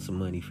super amounts of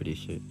money for this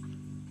shit,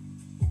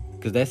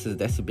 because that's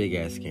a big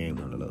ass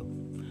scam on the low.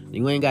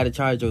 You ain't got to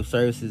charge your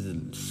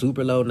services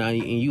super low now,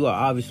 and you are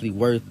obviously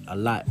worth a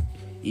lot.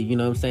 You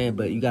know what I'm saying?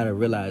 But you got to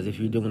realize, if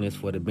you're doing this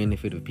for the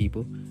benefit of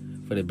people,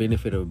 for the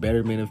benefit of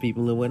betterment of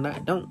people and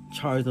whatnot, don't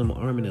charge them an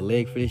arm and a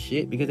leg for this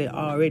shit, because they're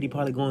already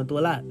probably going through a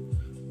lot.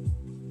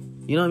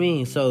 You know what I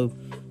mean? So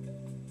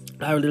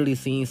I literally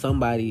seen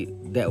somebody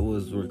that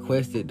was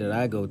requested that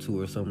I go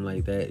to or something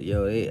like that.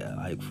 Yo, they,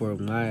 like for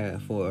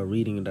a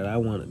reading that I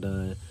wanted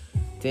done,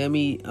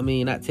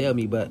 not tell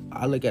me, but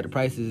I look at the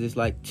prices, it's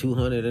like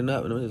 $200 and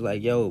up, and I'm just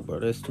like, yo, bro,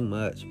 that's too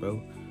much,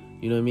 bro.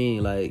 You know what I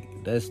mean? Like,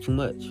 that's too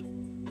much.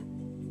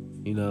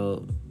 You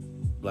know,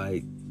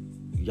 like,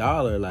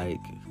 y'all are like,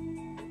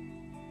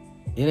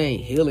 it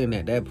ain't healing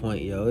at that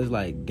point, yo. It's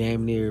like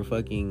damn near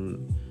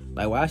fucking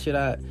Like, why should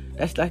I?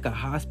 That's like a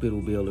hospital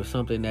bill or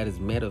something that is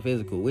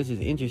metaphysical, which is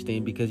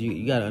interesting because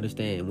you got to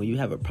understand, when you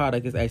have a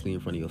product, it's actually in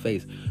front of your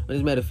face. When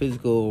it's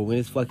metaphysical, or when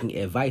it's fucking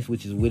advice,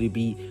 which is what it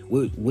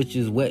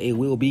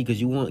will be,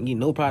 because you won't get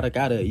no product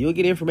out of it. You'll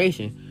get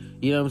information,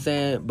 you know what I'm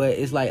saying? But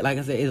it's like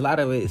I said, it's a lot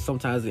of it,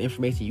 sometimes the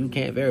information you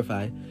can't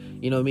verify,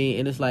 you know what I mean?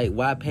 And it's like,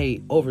 why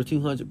pay over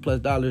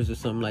 $200+ or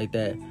something like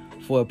that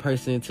for a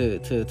person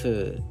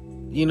to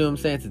you know what I'm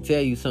saying, to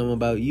tell you something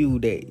about you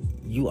that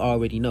you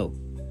already know?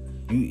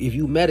 If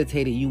you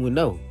meditated, you would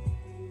know.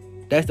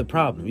 That's the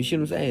problem. You see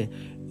what I'm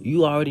saying?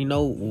 You already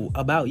know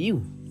about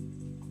you.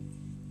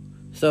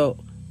 So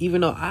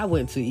even though I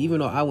went to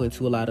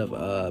a lot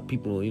of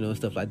people, you know,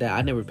 stuff like that,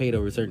 I never paid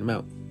over a certain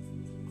amount,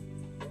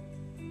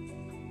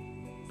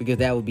 because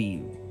that would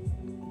be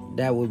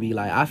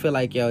like, I feel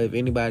like, yo, if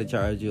anybody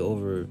charged you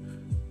over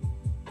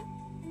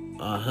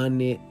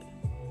 100,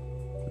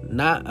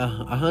 not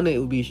 100, it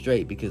would be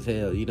straight, because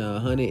hell, you know,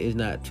 100 is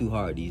not too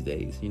hard these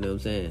days. You know what I'm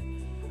saying?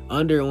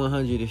 Under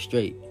 100 is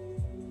straight.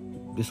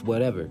 Just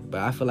whatever.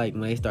 But I feel like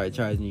when they start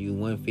charging you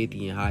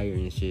 150 and higher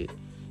and shit,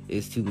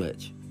 it's too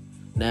much.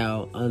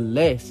 Now,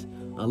 unless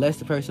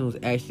the person was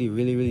actually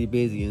really, really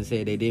busy and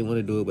said they didn't want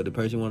to do it, but the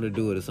person wanted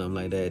to do it or something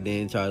like that,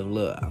 then charge them,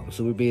 look, I'm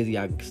super busy,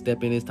 I can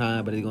step in this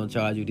time, but they're going to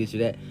charge you this or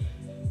that.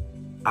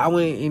 I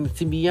went in,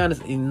 to be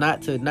honest, and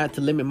not to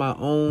limit my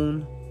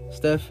own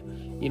stuff,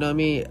 you know what I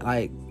mean?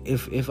 Like,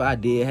 if I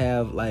did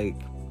have, like,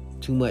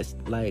 too much,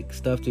 like,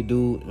 stuff to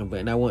do,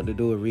 and I want to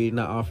do a reading,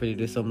 I offered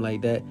it or something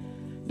like that,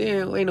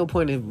 then ain't no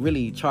point in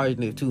really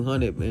charging it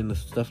 200 and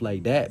stuff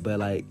like that. But,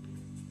 like,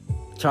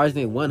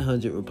 charging it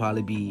 100 would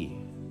probably be,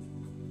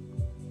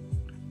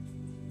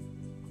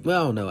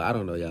 well, I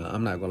don't know, y'all.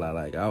 I'm not gonna lie.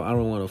 Like, I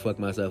don't want to fuck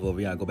myself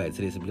over. Y'all go back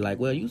to this and be like,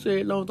 well, you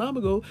said a long time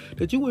ago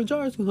that you wouldn't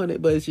charge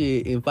 200, but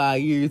shit, in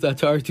 5 years I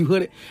charge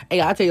 200.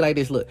 Hey, I'll tell you like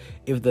this. Look,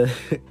 if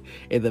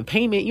the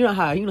payment, you know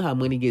how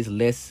money gets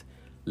less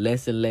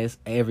and less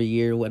every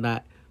year and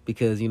whatnot,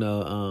 because, you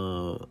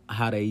know,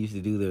 how they used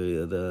to do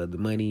the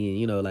money, and,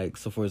 you know, like,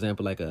 so for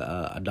example, like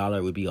a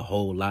dollar would be a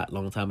whole lot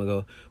long time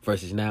ago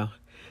versus now.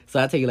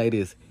 So I'll tell you like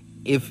this.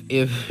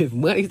 If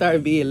money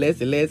started being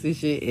less and less and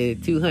shit,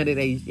 and 200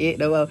 ain't shit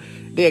no more,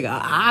 then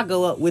I'll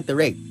go up with the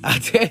rate. I'll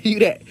tell you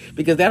that,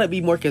 because that'll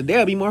be more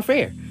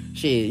fair.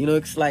 Shit, you know,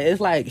 it's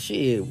like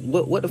shit.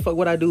 What the fuck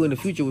would I do in the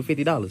future with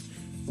 $50?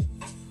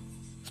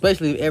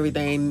 Especially if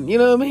everything, you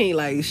know what I mean?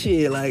 Like,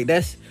 shit, like,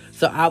 that's,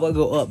 so I would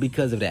go up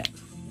because of that.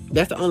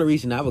 That's the only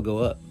reason I would go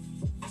up.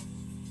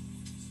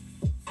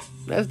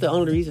 That's the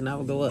only reason I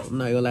would go up. I'm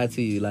not gonna lie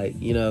to you, like,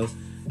 you know.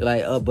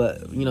 Like,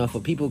 but, you know, for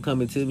people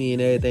coming to me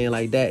and everything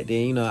like that,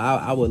 then, you know,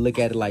 I would look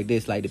at it like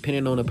this, like,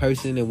 depending on the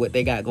person and what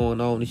they got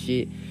going on and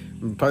shit.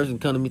 The person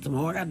come to me,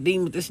 oh, I got to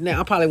deal with this now.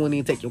 I probably wouldn't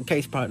even take your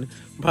case, partner.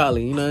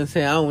 Probably, you know what I'm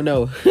saying? I don't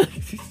know.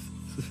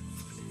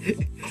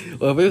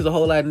 Well, if there's a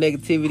whole lot of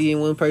negativity in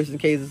one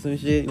person's case or some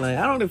shit, like,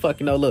 I don't even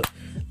fucking know. Look,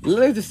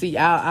 let's just see.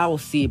 I will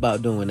see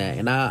about doing that,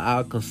 and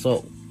I'll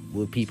consult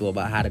with people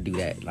about how to do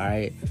that, all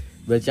right?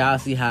 But y'all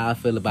see how I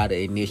feel about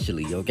it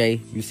initially, okay?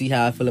 You see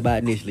how I feel about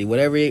it initially.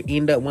 Whatever it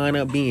wind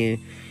up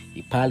being,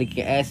 you probably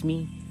can ask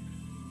me,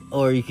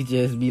 or you could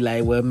just be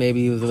like, well,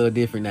 maybe it was a little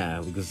different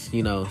now, because,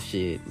 you know,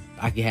 shit,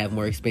 I could have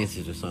more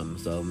expenses or something.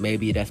 So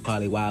maybe that's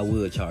probably why I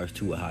would charge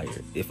to a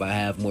higher, if I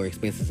have more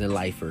expenses in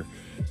life or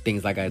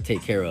things I gotta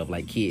take care of,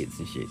 like kids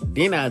and shit.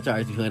 Then I'll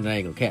charge 200. I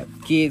ain't gonna cap.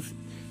 Kids,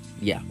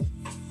 yeah,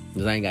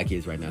 because I ain't got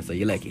kids right now, so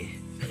you're lucky.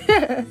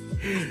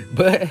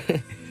 But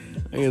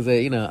like I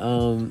say, you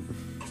know,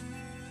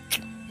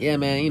 yeah,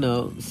 man, you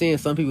know, seeing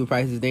some people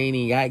prices, they ain't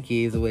even got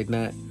kids or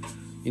whatnot.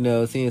 You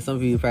know, seeing some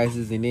people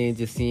prices and then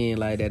just seeing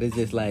like that, it's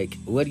just like,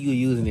 what are you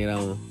using it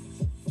on?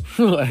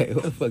 Like,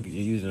 what the fuck are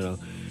you using it on?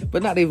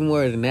 But not even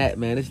more than that,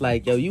 man. It's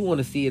like, yo, you want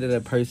to see that a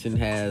person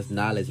has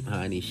knowledge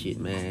behind this shit,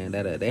 man.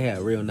 That they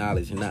have real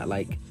knowledge and not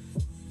like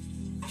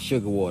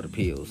sugar water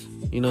pills.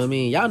 You know what I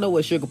mean? Y'all know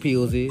what sugar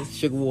pills is.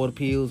 Sugar water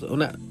pills. Or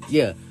not,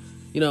 yeah.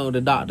 You know,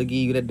 the doctor give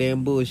you that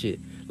damn bullshit.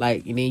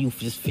 Like, and then you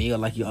just feel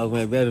like you're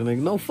always better. Like,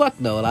 no,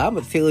 fuck no. Like, I'm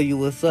going to tell you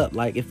what's up,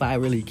 like, if I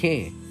really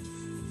can.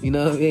 You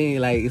know what I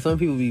mean? Like, some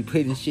people be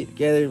putting shit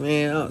together,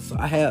 man. So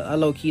I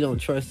low-key don't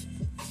trust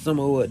some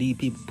of what these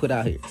people put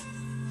out here.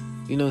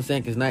 You know what I'm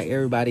saying? Because not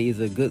everybody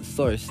is a good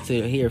source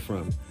to hear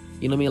from.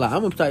 You know what I mean? Like,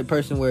 I'm a type of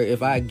person where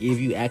if I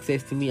give you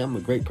access to me, I'm a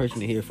great person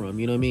to hear from.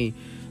 You know what I mean?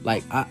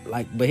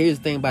 But here's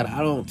the thing about it. I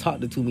don't talk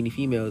to too many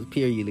females,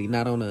 periodly.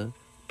 Not on a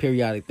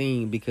periodic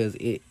thing, because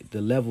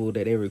the level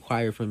that they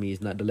require from me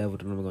is not the level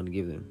that I'm going to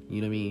give them.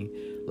 You know what I mean?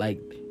 Like,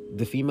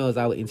 the females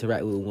I would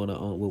interact with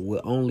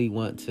would only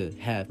want to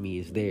have me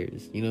as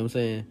theirs. You know what I'm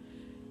saying?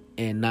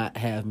 And not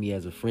have me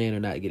as a friend, or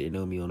not get to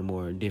know me on a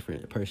more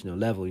different personal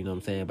level. You know what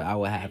I'm saying? But I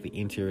would have to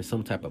enter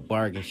some type of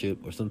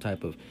bargainship or some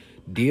type of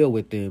deal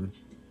with them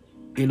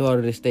in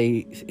order to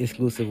stay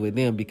exclusive with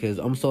them, because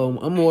I'm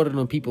more than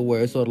them people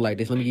where it's sort of like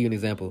this. Let me give you an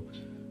example.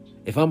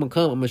 If I'm gonna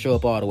come, I'm gonna show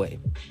up all the way.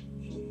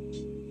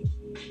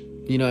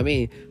 You know what I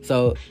mean?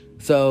 So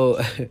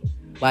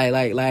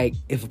Like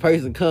if a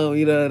person come,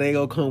 you know, they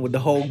gonna come with the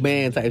whole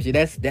band type shit.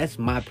 That's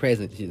my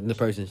presence in the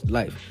person's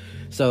life.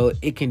 So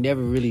it can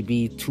never really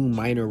be too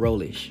minor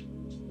role-ish.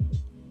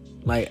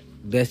 Like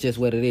that's just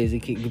what it is.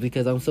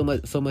 Because I'm so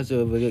much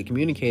of a good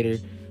communicator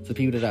to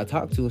people that I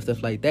talk to and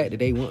stuff like that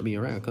they want me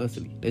around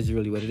constantly. That's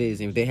really what it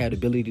is. And if they have the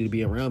ability to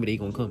be around me, they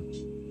gonna come.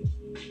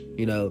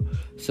 You know,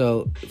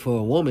 so for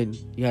a woman,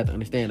 you have to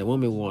understand a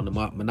woman will want to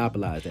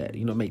monopolize that,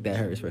 you know, make that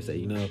hers per se,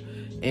 you know,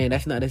 and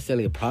that's not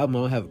necessarily a problem. I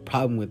don't have a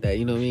problem with that,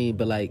 you know what I mean?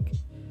 But like,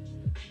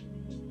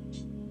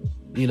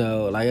 you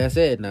know, like I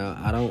said, now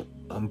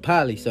I'm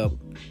poly, so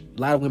a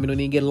lot of women don't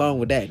even get along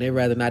with that. They'd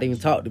rather not even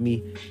talk to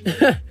me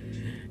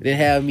than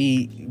have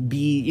me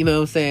be, you know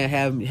what I'm saying,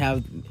 have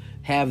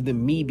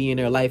me be in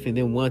their life and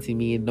then wanting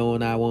me and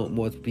knowing I want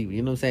more people.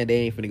 You know what I'm saying? They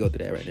ain't finna go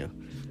through that right now.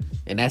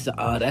 And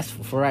that's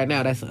for right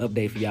now. That's an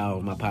update for y'all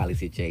on my poly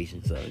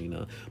situation. So, you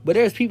know, but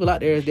there's people out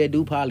there that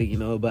do poly, you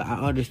know, but I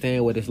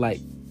understand what it's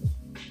like,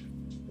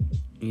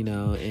 you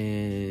know.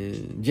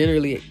 And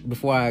generally,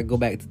 before I go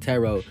back to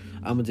tarot,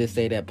 I'm gonna just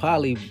say that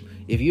poly,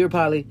 if you're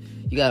poly,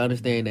 you gotta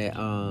understand that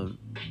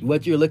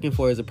what you're looking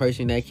for is a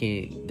person that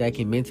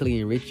can mentally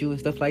enrich you and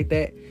stuff like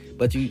that.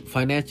 But you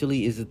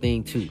financially is a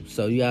thing too.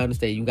 So you gotta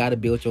understand, you gotta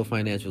build your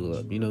financial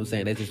up. You know what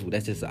I'm saying?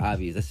 That's just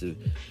obvious.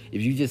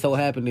 If you just so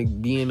happen to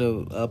be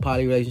in a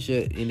poly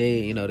relationship and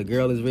they, you know, the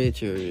girl is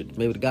rich or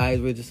maybe the guy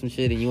is rich or some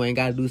shit and you ain't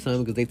gotta do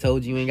something because they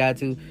told you ain't got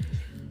to.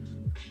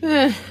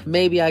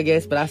 Maybe, I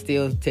guess, but I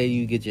still tell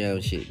you get your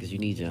own shit because you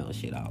need your own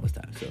shit all the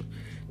time. So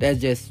that's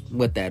just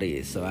what that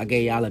is. So I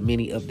gave y'all a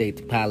mini update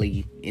to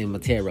poly in my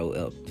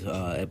tarot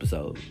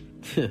episode.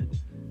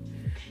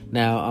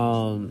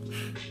 Now,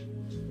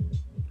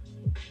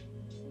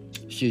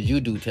 should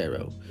you do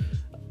tarot?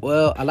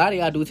 Well, a lot of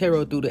y'all do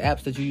tarot through the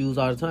apps that you use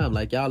all the time.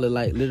 Like, y'all are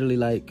like literally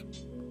like,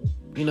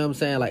 you know what I'm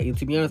saying? Like,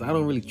 to be honest, I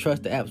don't really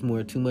trust the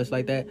apps too much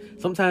like that.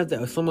 Sometimes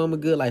some of them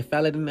are good, like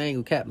Faladin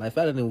Angle Cap. Like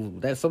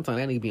Faladin, sometimes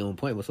that need to be on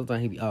point, but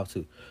sometimes he be off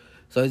too.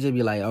 So it just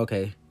be like,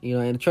 okay, you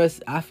know, and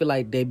trust, I feel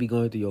like they be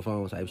going through your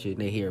phone type shit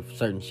and they hear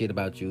certain shit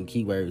about you,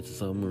 keywords or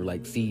something, or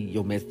like see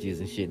your messages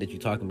and shit that you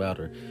talking about,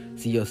 or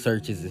see your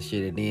searches and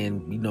shit, and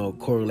then, you know,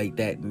 correlate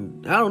that.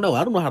 And I don't know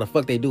how the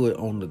fuck they do it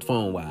on the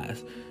phone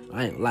wise.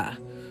 I ain't lie,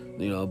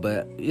 you know,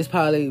 but it's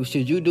probably,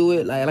 should you do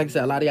it? Like I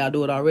said, a lot of y'all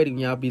do it already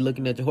when y'all be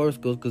looking at your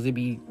horoscopes because it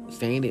be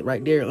saying it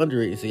right there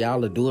under it. So y'all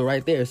will do it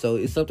right there. So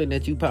it's something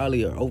that you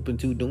probably are open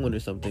to doing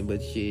or something,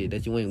 but shit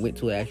that you ain't went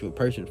to an actual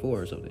person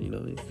for or something, you know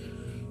what I mean?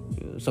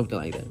 You know, something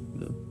like that,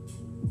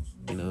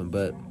 you know,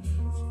 but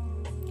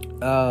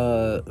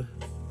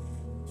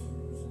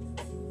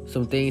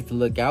some things to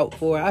look out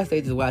for. I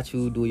say just watch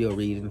who do your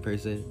reading per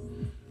se.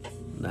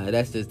 Nah,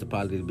 that's just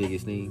probably the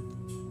biggest thing,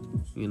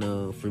 you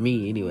know, for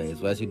me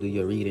anyways. Watch who do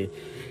your reading.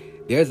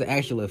 There's an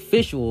actual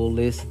official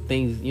list of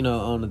things, you know,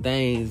 on the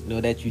things, you know,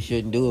 that you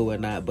shouldn't do or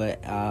whatnot,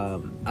 but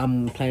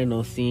I'm planning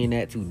on seeing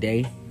that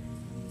today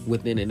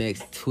within the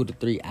next 2 to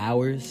 3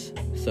 hours.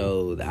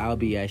 So I'll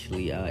be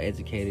actually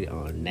educated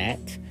on that,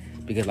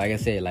 because like I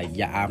said, like,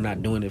 yeah, I'm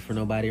not doing it for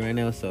nobody right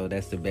now, so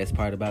that's the best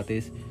part about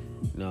this.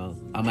 You know,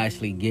 I'm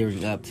actually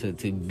gearing up to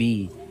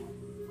be,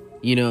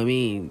 you know what I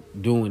mean,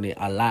 doing it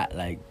a lot,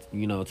 like,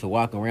 you know, to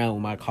walk around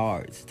with my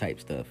cards type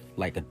stuff,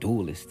 like a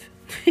duelist.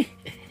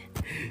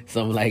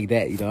 Something like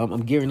that, you know.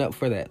 I'm gearing up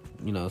for that,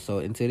 you know. So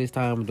until this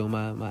time, I'm doing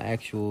my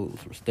actual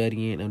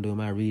studying, I'm doing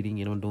my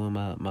reading, and I'm doing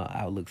my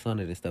outlooks on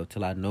it and stuff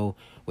till I know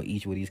what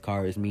each of these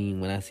cards mean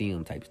when I see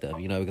them type stuff,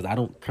 you know, because I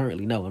don't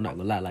currently know. I'm not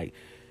gonna lie. Like,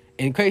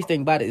 and the crazy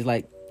thing about it is,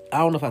 like, I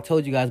don't know if I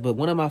told you guys, but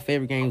one of my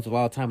favorite games of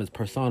all time is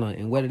Persona.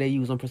 And what do they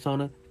use on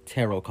Persona?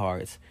 Tarot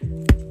cards.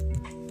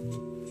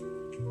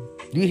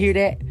 Do you hear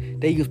that?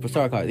 They use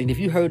Persona cards. And if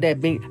you heard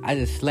that bing, I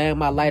just slammed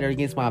my lighter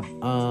against my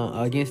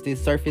against this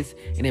surface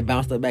and it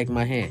bounced up back in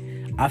my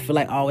hand. I feel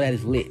like all that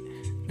is lit.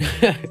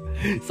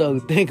 So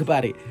think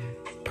about it.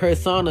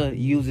 Persona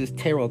uses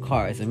tarot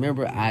cards. And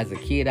remember, as a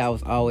kid, I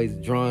was always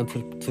drawn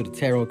to the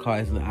tarot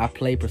cards, and I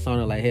played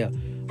Persona like hell.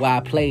 Well, I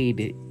played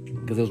it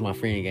because it was my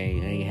friend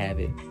game. I ain't have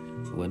it,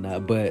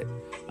 whatnot, but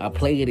I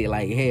played it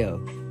like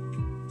hell.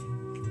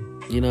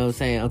 You know what I'm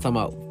saying? I'm talking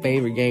about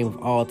favorite game of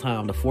all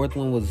time. The fourth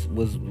one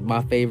was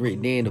my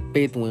favorite. Then the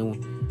fifth one,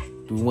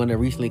 the one that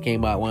recently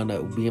came out, wound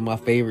up being my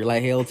favorite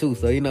like hell too.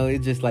 So, you know,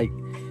 it's just like,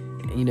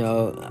 you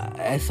know,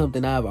 that's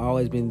something I've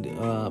always been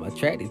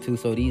attracted to.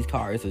 So these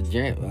cards are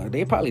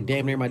they probably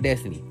damn near my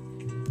destiny.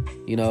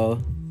 You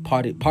know,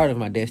 part of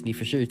my destiny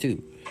for sure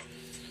too.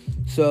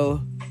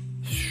 So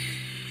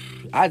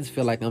I just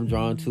feel like I'm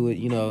drawn to it.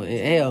 You know,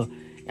 and hell,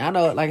 I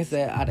know, like I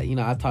said,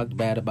 I talked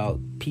bad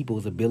about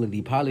people's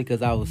ability probably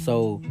because of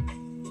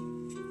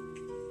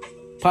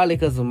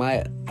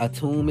my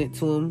attunement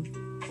to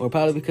them, or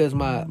probably because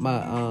my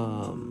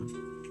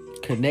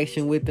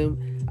connection with them.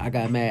 I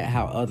got mad at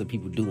how other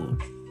people do them,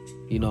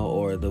 you know,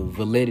 or the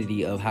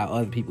validity of how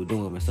other people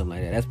do them or something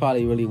like that. That's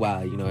probably really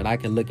why, you know, and I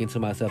can look into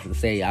myself and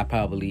say I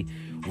probably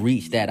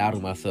reached that out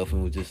of myself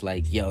and was just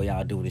like, yo,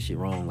 y'all doing this shit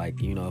wrong. Like,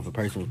 you know, if a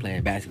person was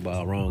playing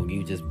basketball wrong,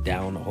 you just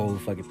down the whole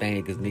fucking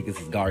thing because niggas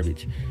is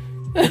garbage.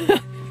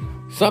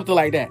 Something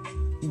like that.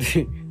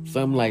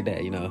 Something like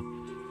that, you know.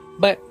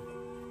 But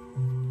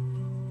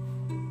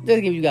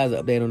just give you guys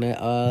an update on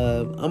that.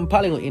 I'm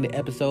probably gonna end the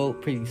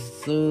episode pretty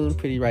soon,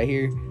 pretty right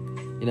here.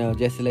 You know,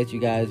 just to let you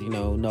guys,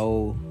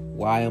 know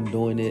why I'm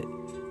doing it,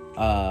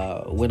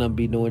 when I'm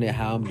be doing it,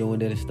 how I'm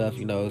doing it and stuff,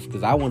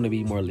 because I want to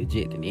be more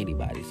legit than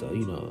anybody. So,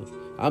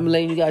 I'm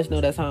letting you guys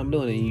know that's how I'm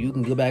doing it. And you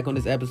can go back on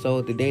this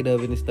episode, the date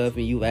of it and stuff,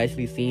 and you've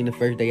actually seen the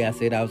first day I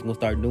said I was going to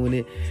start doing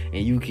it.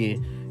 And you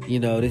can,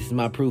 this is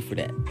my proof for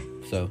that.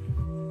 So,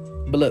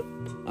 but look,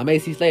 I'm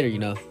AC Slater,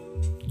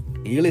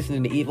 You're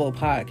listening to Evo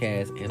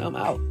Podcast, and I'm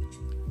out.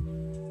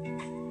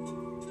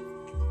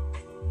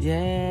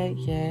 Yeah.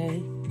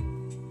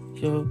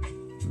 Sure.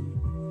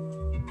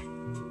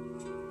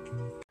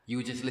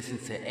 You just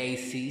listened to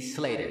AC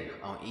Slater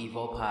on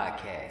Evo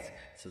Podcast.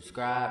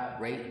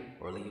 Subscribe, rate,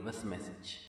 or leave us a message.